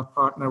cannot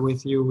partner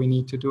with you. We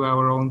need to do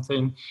our own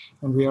thing.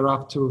 And we are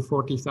up to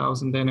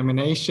 40,000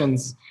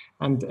 denominations.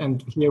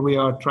 And here we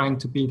are trying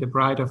to be the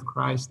bride of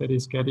Christ that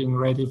is getting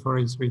ready for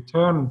his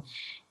return.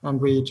 And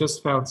we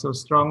just felt so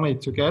strongly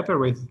together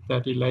with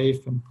Daddy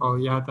Leif and Paul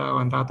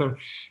Yadao and other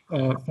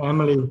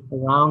family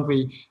around.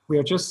 We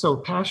are just so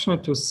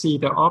passionate to see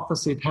the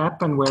opposite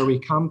happen, where we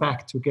come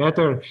back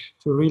together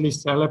to really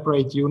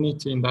celebrate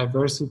unity in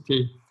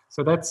diversity.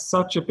 So that's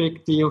such a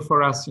big deal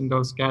for us in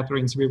those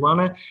gatherings. We want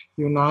to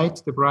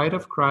unite the bride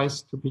of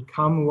Christ to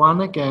become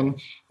one again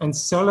and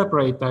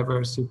celebrate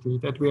diversity,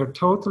 that we are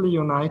totally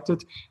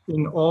united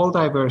in all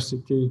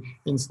diversity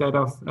instead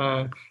of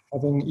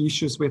having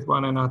issues with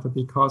one another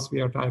because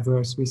we are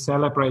diverse. We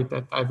celebrate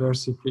that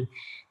diversity.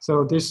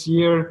 So this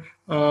year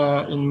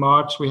in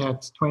March, we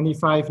had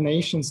 25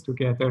 nations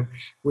together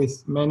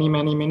with many,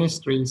 many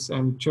ministries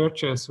and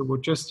churches who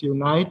would just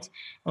unite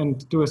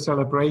and do a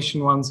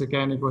celebration once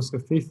again. It was the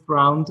 5th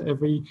round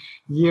every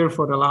year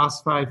for the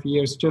last 5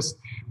 years, just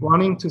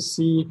wanting to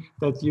see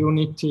that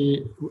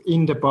unity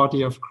in the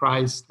body of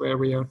Christ, where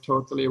we are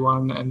totally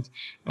one.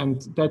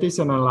 And that is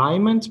an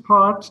alignment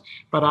part,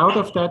 but out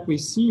of that we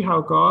see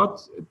how God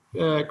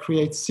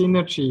creates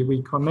synergy.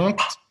 We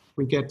connect.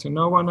 We get to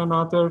know one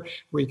another.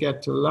 We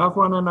get to love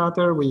one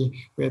another.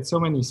 We had so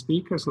many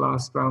speakers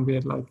last round. We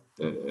had like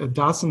a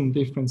dozen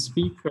different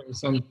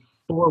speakers and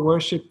 4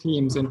 worship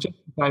teams, and just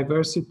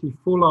diversity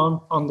full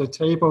on the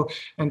table.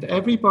 And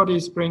everybody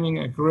is bringing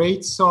a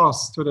great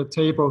sauce to the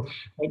table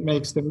that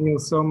makes the meal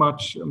so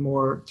much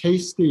more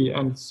tasty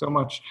and so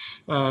much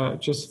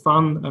just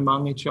fun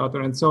among each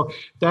other. And so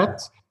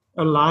that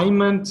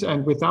alignment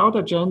and without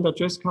agenda,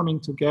 just coming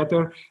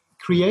together,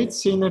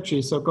 creates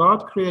synergy. So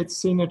God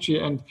creates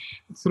synergy, and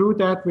through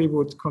that we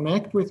would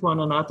connect with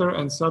one another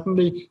and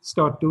suddenly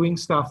start doing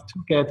stuff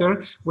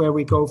together, where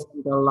we go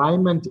from the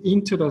alignment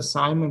into the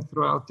assignment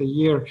throughout the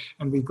year,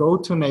 and we go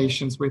to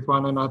nations with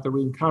one another.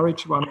 We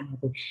encourage one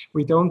another.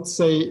 We don't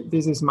say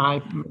this is my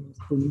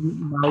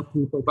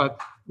people, but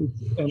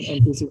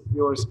and this is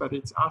yours, but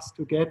it's us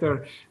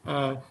together.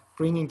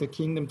 Bringing the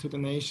kingdom to the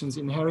nations,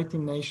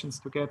 inheriting nations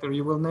together.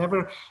 You will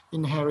never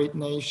inherit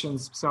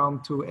nations,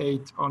 Psalm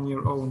 2:8, on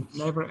your own.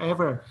 Never,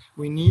 ever.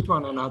 We need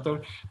one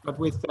another. But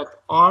with that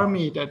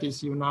army that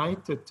is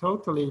united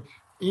totally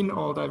in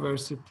all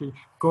diversity,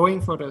 going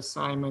for the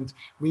assignment,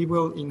 we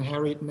will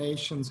inherit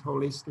nations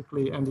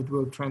holistically, and it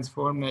will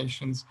transform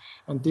nations.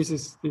 And this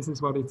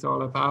is what it's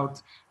all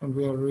about. And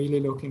we are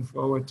really looking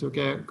forward to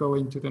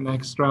going to the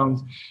next round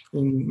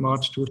in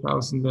March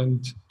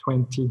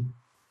 2020.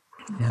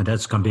 Yeah,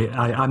 that's going to be,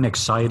 I'm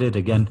excited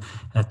again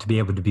to be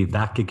able to be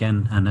back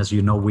again. And as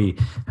you know, we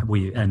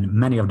and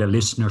many of the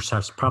listeners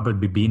have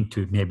probably been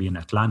to maybe in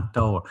Atlanta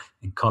or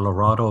in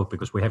Colorado,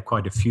 because we have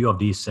quite a few of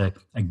these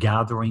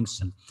gatherings,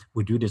 and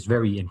we do this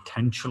very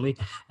intentionally.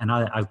 And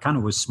I kind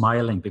of was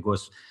smiling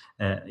because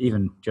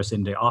even just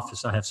in the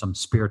office, I have some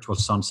spiritual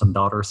sons and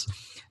daughters.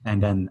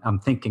 And then I'm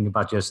thinking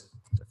about just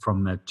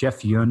from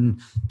Jeff Yun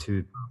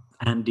to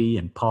Andy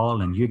and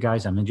Paul and you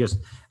guys, I mean,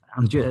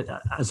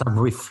 as I'm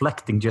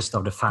reflecting just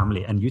of the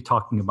family, and you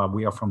talking about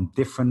we are from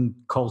different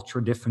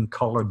culture, different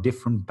color,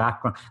 different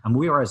background, and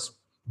we are as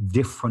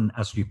different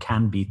as you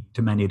can be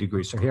to many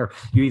degrees. So here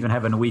you even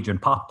have a Norwegian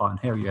papa, and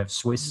here you have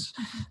Swiss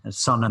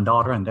son and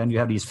daughter, and then you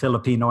have these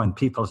Filipino, and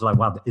people's like,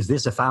 wow, is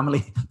this a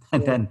family?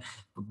 And then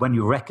when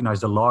you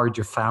recognize the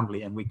larger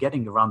family, and we're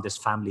getting around this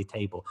family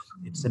table,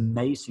 it's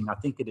amazing. I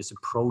think it is a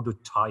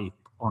prototype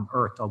on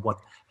earth of what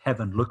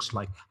heaven looks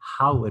like,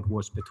 how it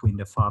was between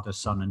the Father,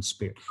 Son, and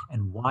Spirit,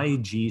 and why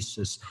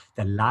Jesus,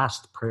 the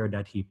last prayer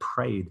that he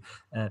prayed,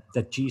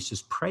 that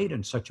Jesus prayed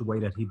in such a way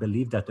that he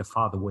believed that the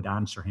Father would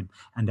answer him.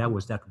 And that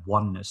was that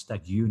oneness,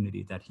 that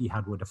unity that he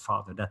had with the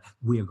Father, that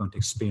we are going to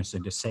experience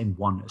in the same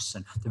oneness,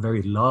 and the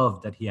very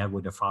love that he had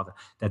with the Father,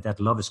 that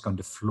love is going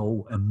to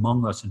flow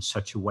among us in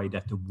such a way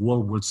that the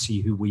world will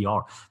see who we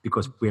are,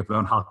 because we have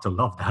learned how to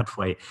love that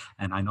way.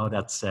 And I know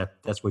that's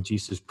what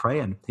Jesus prayed,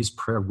 and his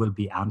prayer will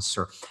be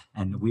answered.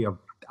 And we are,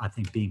 I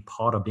think, being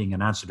part of being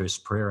an answer to his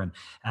prayer. And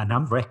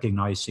I'm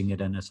recognizing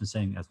it. And as I'm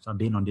saying, as I've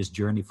been on this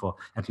journey for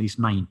at least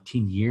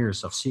 19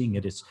 years of seeing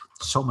it, it's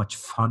so much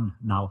fun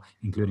now,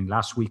 including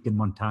last week in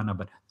Montana,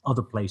 but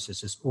other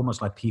places. It's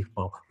almost like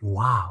people,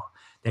 wow,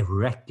 they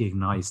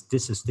recognize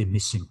this is the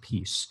missing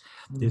piece.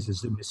 This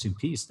is the missing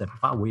piece, that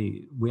wow,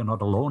 we are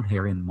not alone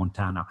here in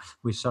Montana.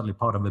 We're certainly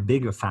part of a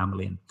bigger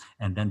family.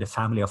 And then the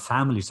family of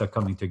families are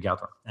coming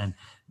together. And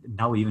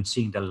now even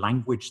seeing the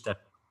language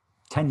that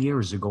 10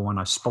 years ago when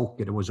I spoke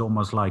it was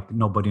almost like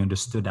nobody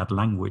understood that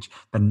language.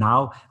 But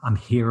now I'm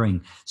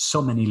hearing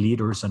so many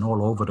leaders and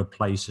all over the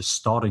place is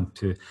starting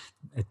to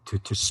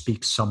to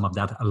speak some of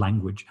that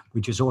language,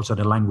 which is also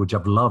the language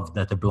of love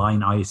that the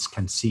blind eyes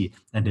can see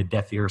and the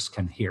deaf ears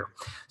can hear.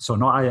 So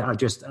no, I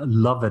just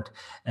love it.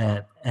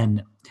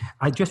 And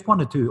I just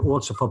wanted to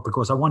also,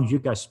 because I want you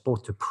guys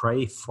both to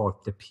pray for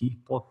the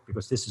people,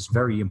 because this is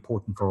very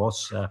important for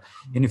us.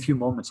 In a few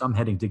moments, I'm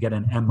heading to get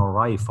an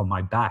MRI for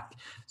my back.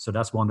 So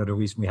that's one of the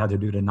reasons we had to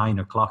do the 9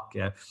 o'clock.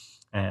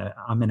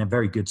 I'm in a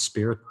very good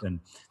spirit and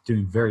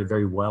doing very,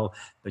 very well.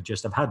 But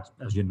just I've had,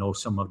 as you know,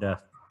 some of the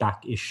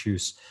back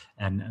issues,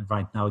 and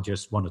right now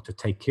just wanted to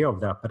take care of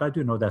that. But I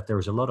do know that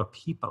there's a lot of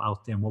people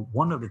out there. And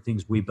one of the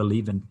things we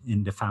believe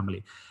in the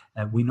family,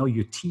 we know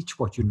you teach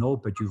what you know,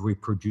 but you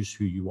reproduce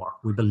who you are.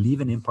 We believe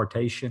in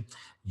impartation.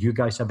 You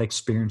guys have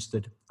experienced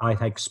it.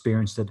 I've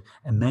experienced it,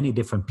 and many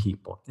different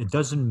people. It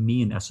doesn't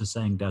mean, as a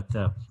saying,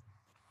 that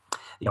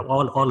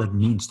all it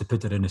means, to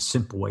put it in a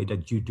simple way,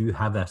 that you do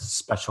have a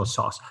special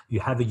sauce.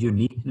 You have a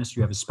uniqueness,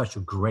 you have a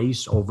special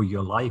grace over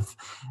your life.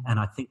 And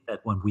I think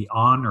that when we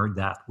honor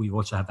that, we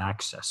also have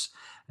access.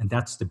 And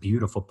that's the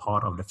beautiful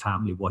part of the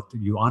family. What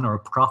you honor a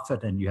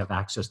prophet and you have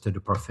access to the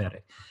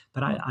prophetic.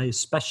 But I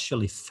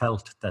especially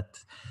felt that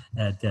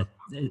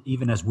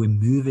even as we're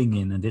moving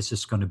in, and this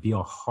is going to be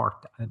our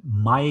heart,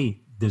 my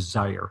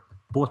desire,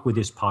 both with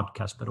this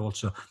podcast, but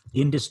also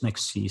in this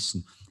next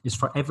season, is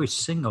for every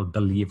single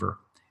believer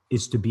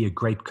is to be a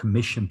Great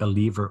Commission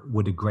believer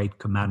with a Great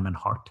Commandment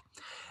heart.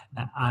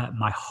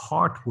 My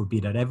heart would be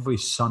that every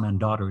son and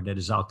daughter that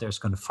is out there is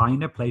going to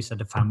find a place at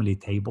the family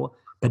table,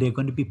 but they're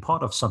going to be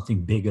part of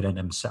something bigger than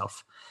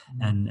themselves.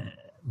 And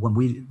when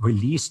we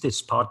release this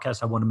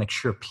podcast, I want to make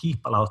sure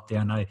people out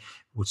there, and I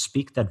would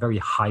speak that very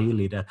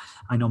highly, that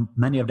I know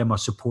many of them are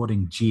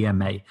supporting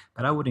GMA,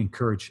 but I would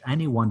encourage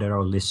anyone that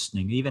are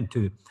listening, even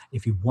to,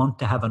 if you want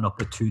to have an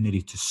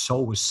opportunity to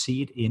sow a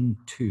seed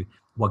into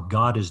what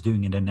God is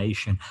doing in the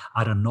nation.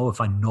 I don't know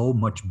if I know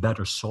much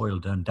better soil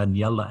than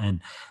Daniela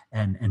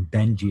and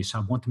Benji. So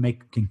I want to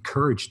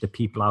encourage the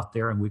people out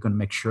there, and we're going to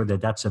make sure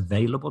that that's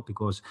available,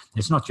 because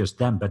it's not just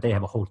them, but they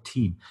have a whole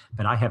team.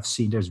 But I have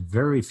seen there's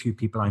very few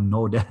people I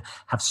know that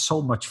have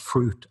so much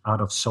fruit out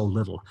of so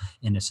little,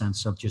 in a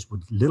sense of just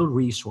with little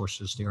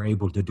resources, they're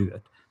able to do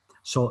it.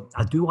 So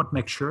I do want to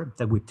make sure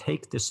that we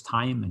take this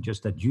time, and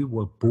just that you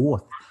will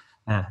both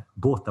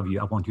of you,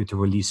 I want you to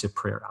release a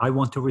prayer. I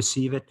want to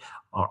receive it.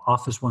 Our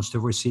office wants to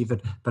receive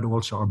it, but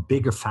also our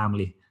bigger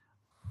family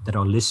that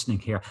are listening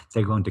here,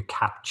 they're going to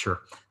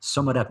capture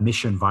some of that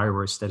mission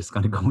virus that is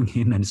going to go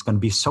in, and it's going to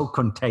be so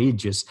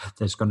contagious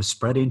that it's going to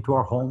spread into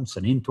our homes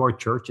and into our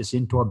churches,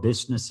 into our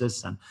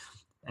businesses,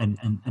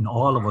 and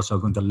all of us are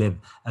going to live,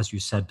 as you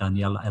said,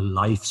 Daniela, a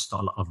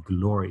lifestyle of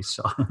glory.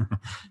 So,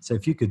 so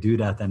if you could do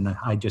that, then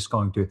I'm just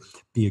going to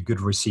be a good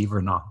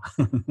receiver now.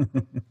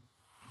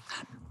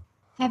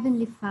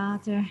 Heavenly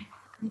Father,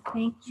 I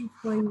thank you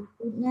for your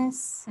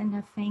goodness, and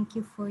I thank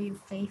you for your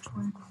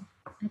faithfulness.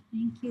 I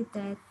thank you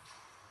that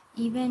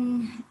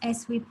even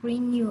as we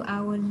bring you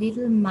our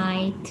little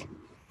mite,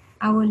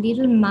 our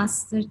little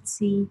mustard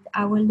seed,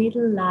 our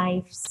little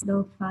lives,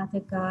 Lord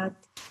Father God,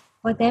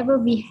 whatever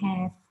we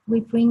have,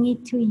 we bring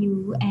it to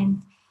you,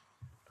 and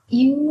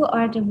you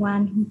are the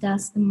one who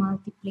does the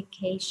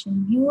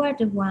multiplication. You are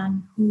the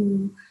one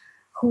who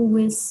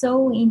will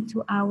sow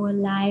into our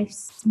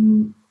lives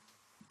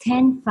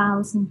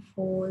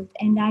 10,000-fold.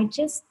 And I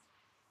just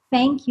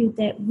thank you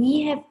that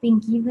we have been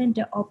given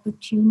the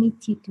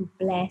opportunity to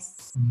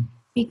bless,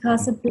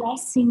 because a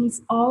blessing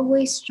is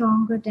always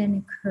stronger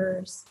than a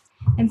curse.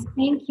 And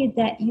thank you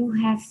that you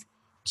have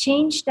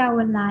changed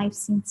our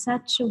lives in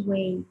such a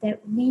way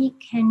that we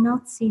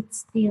cannot sit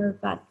still,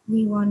 but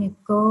we want to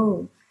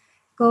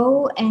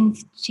go and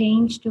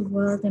change the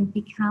world and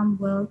become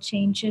world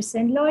changers.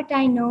 And Lord,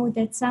 I know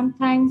that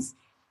sometimes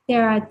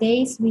there are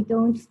days we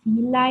don't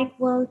feel like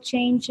world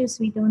changers.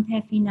 We don't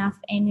have enough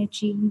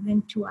energy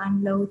even to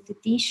unload the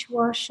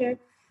dishwasher.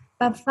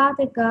 But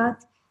Father God,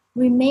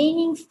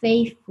 remaining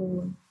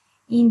faithful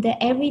in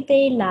the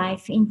everyday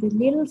life, in the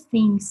little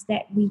things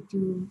that we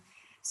do,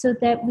 so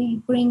that we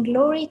bring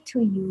glory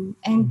to you.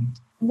 And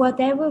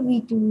whatever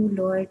we do,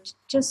 Lord,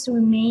 just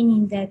remain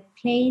in that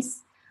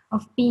place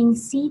of being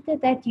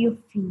seated at your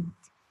feet,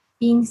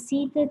 being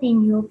seated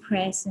in your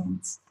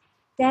presence.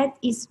 That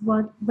is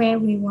where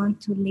we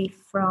want to live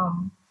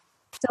from.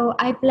 So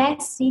I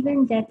bless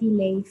even Daddy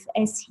Leif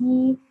as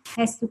he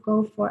has to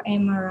go for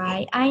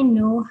MRI. I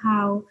know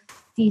how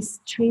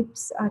these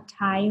trips are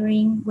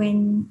tiring.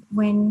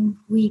 When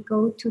we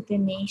go to the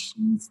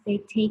nations, they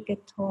take a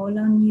toll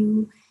on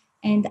you.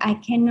 And I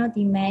cannot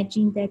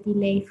imagine Daddy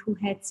Leif, who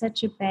had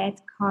such a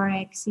bad car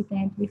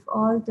accident with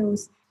all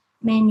those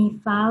many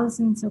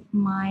thousands of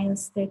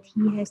miles that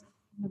he has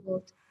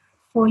traveled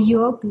for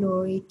your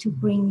glory, to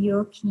bring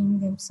your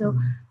kingdom. So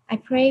I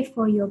pray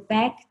for your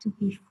back to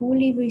be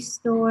fully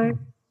restored,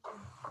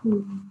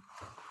 to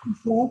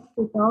bless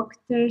the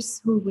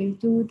doctors who will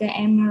do the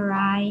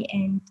MRI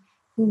and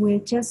who will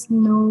just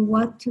know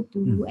what to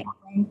do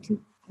and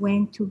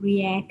when to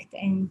react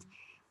and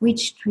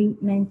which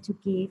treatment to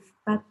give.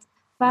 But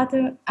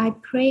Father, I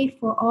pray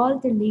for all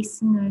the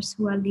listeners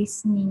who are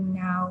listening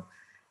now,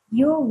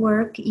 your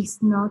work is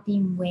not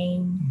in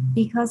vain,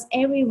 because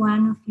every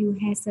one of you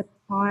has a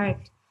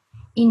part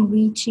in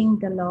reaching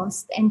the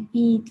lost, and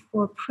be it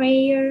for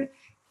prayer,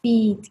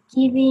 be it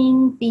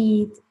giving,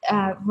 be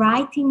it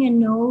writing a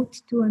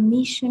note to a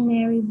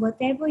missionary,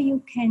 whatever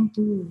you can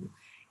do,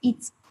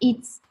 it's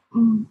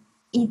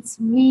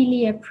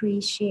really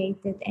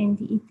appreciated, and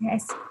it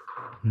has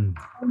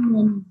so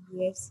many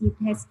years. It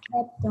has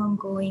kept on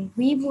going.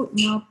 We would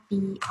not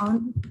be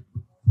on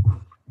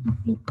if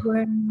it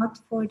were not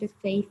for the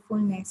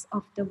faithfulness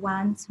of the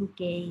ones who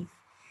gave.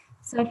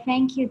 So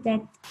thank you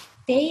that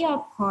they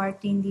are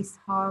part in this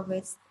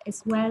harvest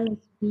as well as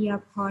we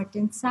are part.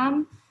 And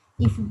some,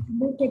 if you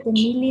look at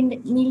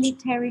the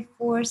military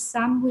force,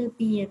 some will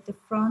be at the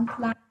front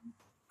line.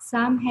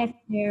 Some have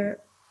their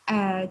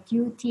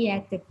duty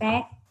at the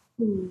back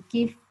to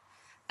give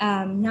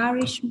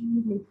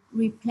nourishment,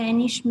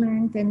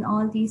 replenishment, and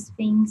all these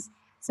things.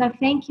 So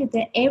thank you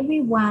that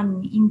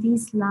everyone in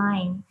this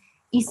line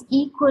is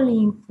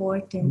equally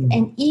important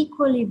and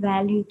equally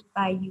valued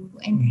by you,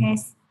 and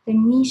has the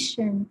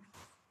mission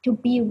to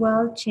be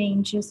world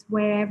changers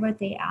wherever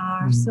they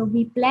are. So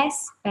we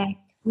bless back.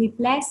 We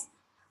bless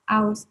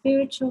our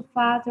spiritual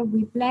father.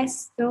 We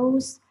bless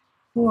those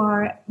who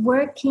are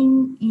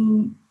working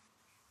in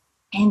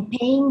and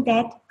paying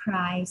that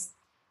price,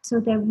 so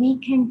that we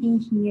can be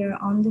here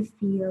on the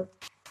field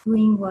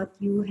doing what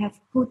you have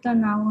put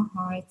on our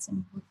hearts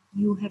and what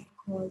you have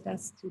called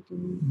us to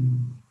do.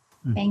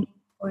 Thank you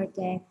for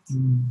that.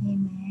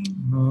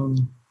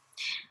 Amen.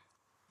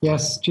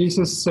 Yes,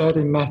 Jesus said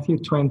in Matthew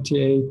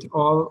 28,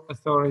 all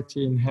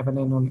authority in heaven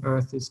and on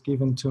earth is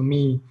given to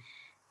me.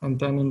 And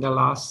then in the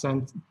last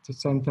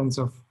sentence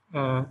of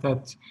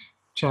that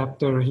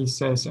chapter, he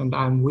says, and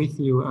I'm with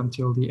you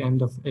until the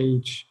end of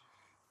age.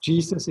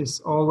 Jesus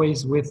is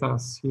always with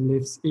us. He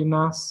lives in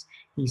us.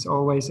 He's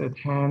always at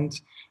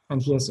hand.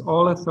 And he has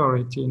all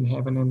authority in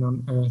heaven and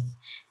on earth.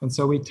 And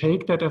so we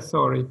take that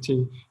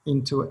authority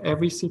into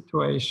every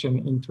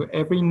situation, into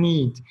every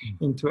need,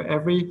 into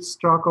every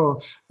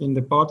struggle in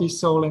the body,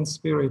 soul, and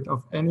spirit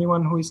of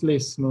anyone who is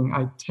listening.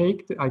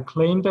 I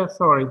claim the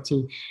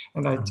authority,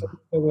 and I take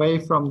it away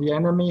from the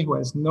enemy who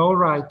has no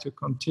right to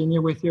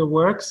continue with your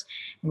works.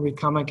 And we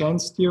come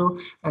against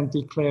you and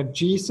declare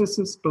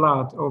Jesus'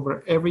 blood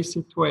over every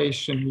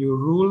situation. You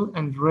rule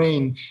and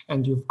reign,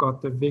 and you've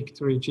got the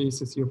victory,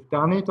 Jesus. You've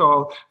done it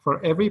all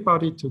for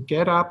everybody to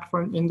get up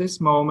in this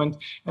moment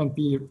and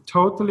be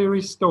totally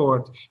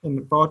restored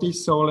in body,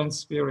 soul, and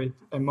spirit,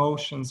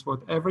 emotions,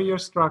 whatever you're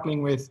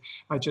struggling with.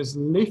 I just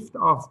lift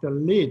off the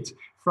lid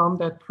from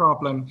that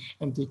problem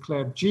and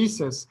declare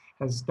Jesus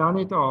has done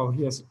it all.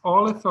 He has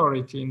all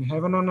authority in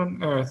heaven and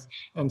on earth,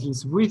 and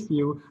he's with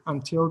you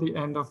until the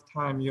end of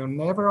time. You're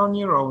never on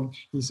your own.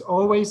 He's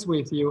always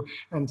with you,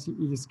 and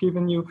he's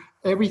given you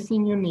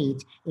everything you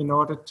need in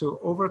order to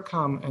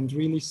overcome and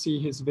really see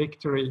his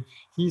victory.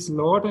 He's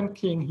Lord and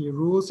King. He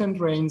rules and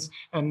reigns,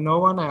 and no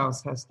one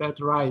else has that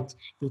right,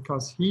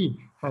 because he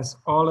has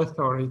all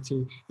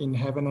authority in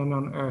heaven and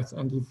on earth.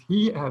 And if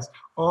he has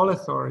all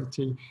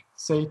authority,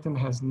 Satan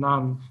has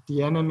none.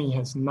 The enemy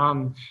has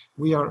none.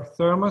 We are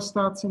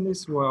thermostats in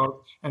this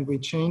world, and we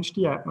change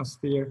the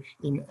atmosphere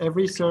in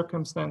every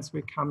circumstance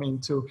we come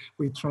into.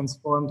 We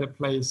transform the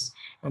place.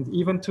 And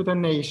even to the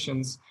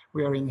nations,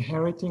 we are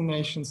inheriting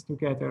nations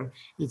together.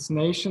 It's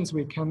nations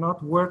we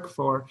cannot work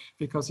for,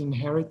 because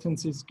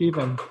inheritance is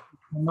given.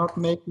 We cannot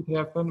make it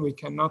happen. We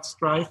cannot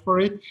strive for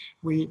it.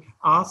 We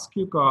ask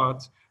you,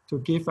 God, to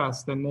give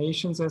us the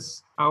nations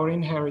as our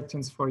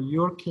inheritance for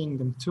your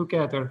kingdom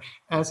together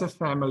as a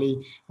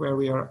family, where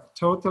we are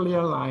totally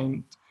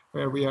aligned,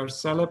 where we are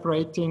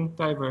celebrating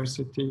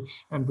diversity,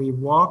 and we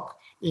walk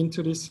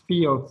into this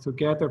field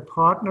together,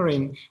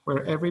 partnering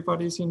where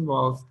everybody's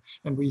involved,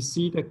 and we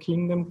see the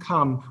kingdom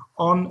come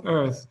on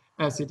earth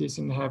as it is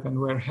in heaven.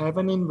 Where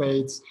heaven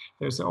invades,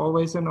 there's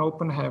always an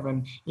open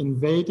heaven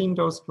invading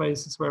those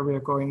places where we are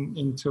going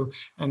into,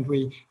 and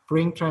we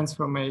bring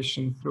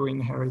transformation through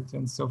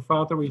inheritance. So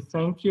Father, we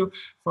thank you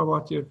for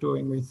what you're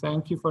doing. We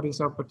thank you for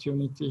this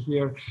opportunity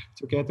here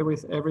together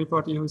with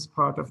everybody who's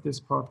part of this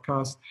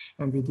podcast,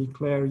 and we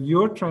declare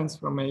your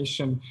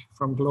transformation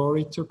from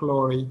glory to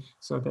glory,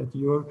 so that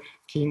your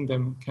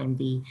kingdom can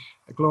be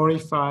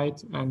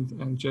glorified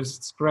and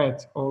just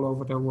spread all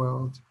over the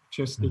world.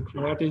 Just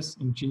declare this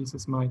in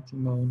Jesus' mighty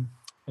name.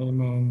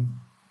 Amen.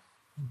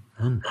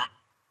 Amen.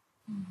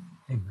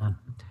 Amen.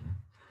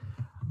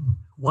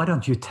 Why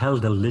don't you tell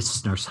the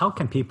listeners, how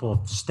can people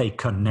stay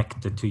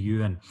connected to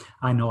you? And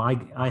I know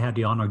I had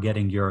the honor of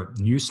getting your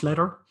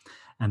newsletter,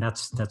 and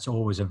that's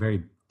always a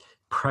very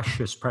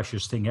precious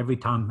thing every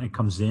time it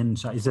comes in.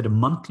 So is it a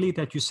monthly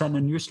that you send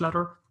a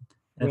newsletter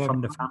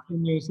from the family?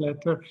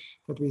 Newsletter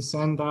that we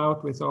send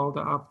out with all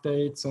the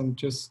updates and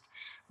just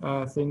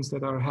things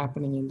that are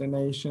happening in the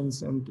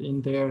nations, and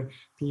in there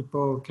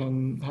people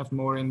can have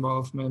more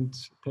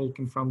involvement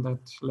taken from that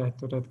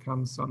letter that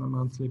comes on a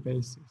monthly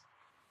basis.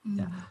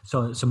 Yeah.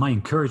 So my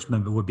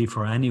encouragement would be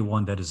for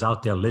anyone that is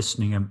out there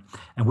listening,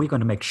 and we're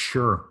going to make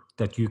sure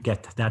that you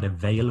get that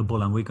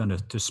available, and we're going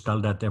to spell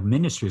that. Their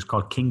ministry is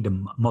called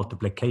Kingdom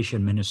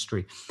Multiplication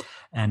Ministry.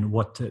 And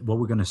what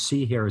we're going to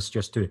see here is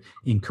just to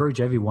encourage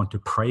everyone to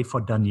pray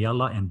for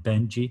Daniela and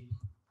Benji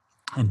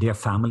and their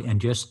family, and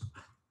just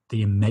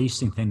the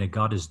amazing thing that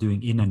God is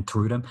doing in and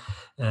through them.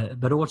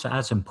 But also,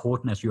 as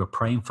important as you're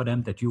praying for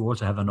them, that you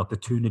also have an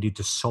opportunity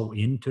to sow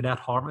into that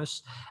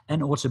harvest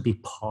and also be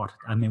part.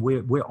 I mean,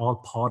 we're all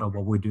part of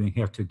what we're doing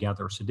here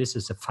together. So this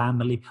is a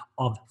family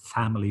of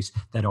families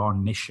that are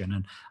on mission.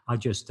 And I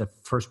just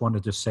first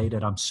wanted to say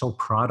that I'm so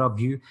proud of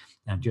you,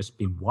 and just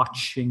been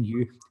watching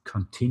you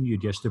continue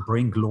just to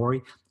bring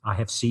glory. I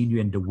have seen you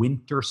in the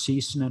winter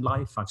season in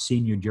life. I've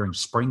seen you during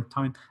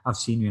springtime. I've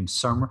seen you in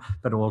summer,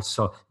 but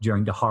also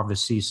during the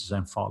harvest seasons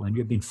and fall. And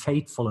you've been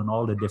faithful in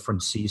all the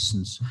different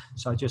seasons.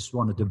 So I just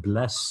wanted to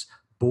bless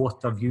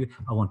both of you.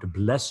 I want to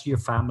bless your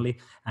family,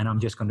 and I'm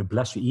just going to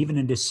bless you even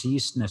in this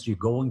season as you're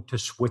going to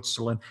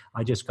Switzerland.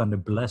 I'm just going to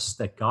bless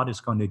that God is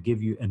going to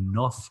give you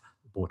enough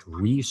both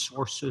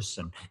resources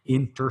and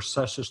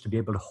intercessors to be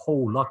able to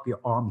hold up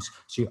your arms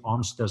so your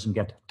arms doesn't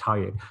get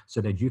tired,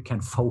 so that you can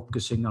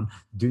focusing on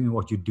doing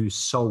what you do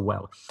so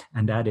well.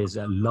 And that is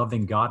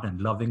loving God and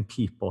loving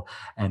people,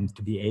 and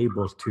to be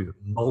able to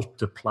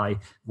multiply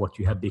what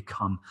you have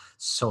become,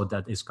 so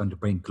that it's going to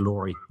bring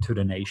glory to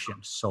the nation.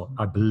 So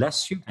I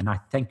bless you, and I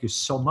thank you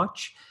so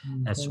much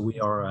as we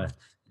are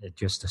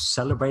just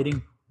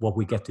celebrating what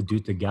we get to do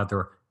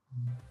together.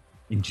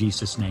 In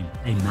Jesus' name,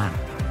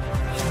 amen.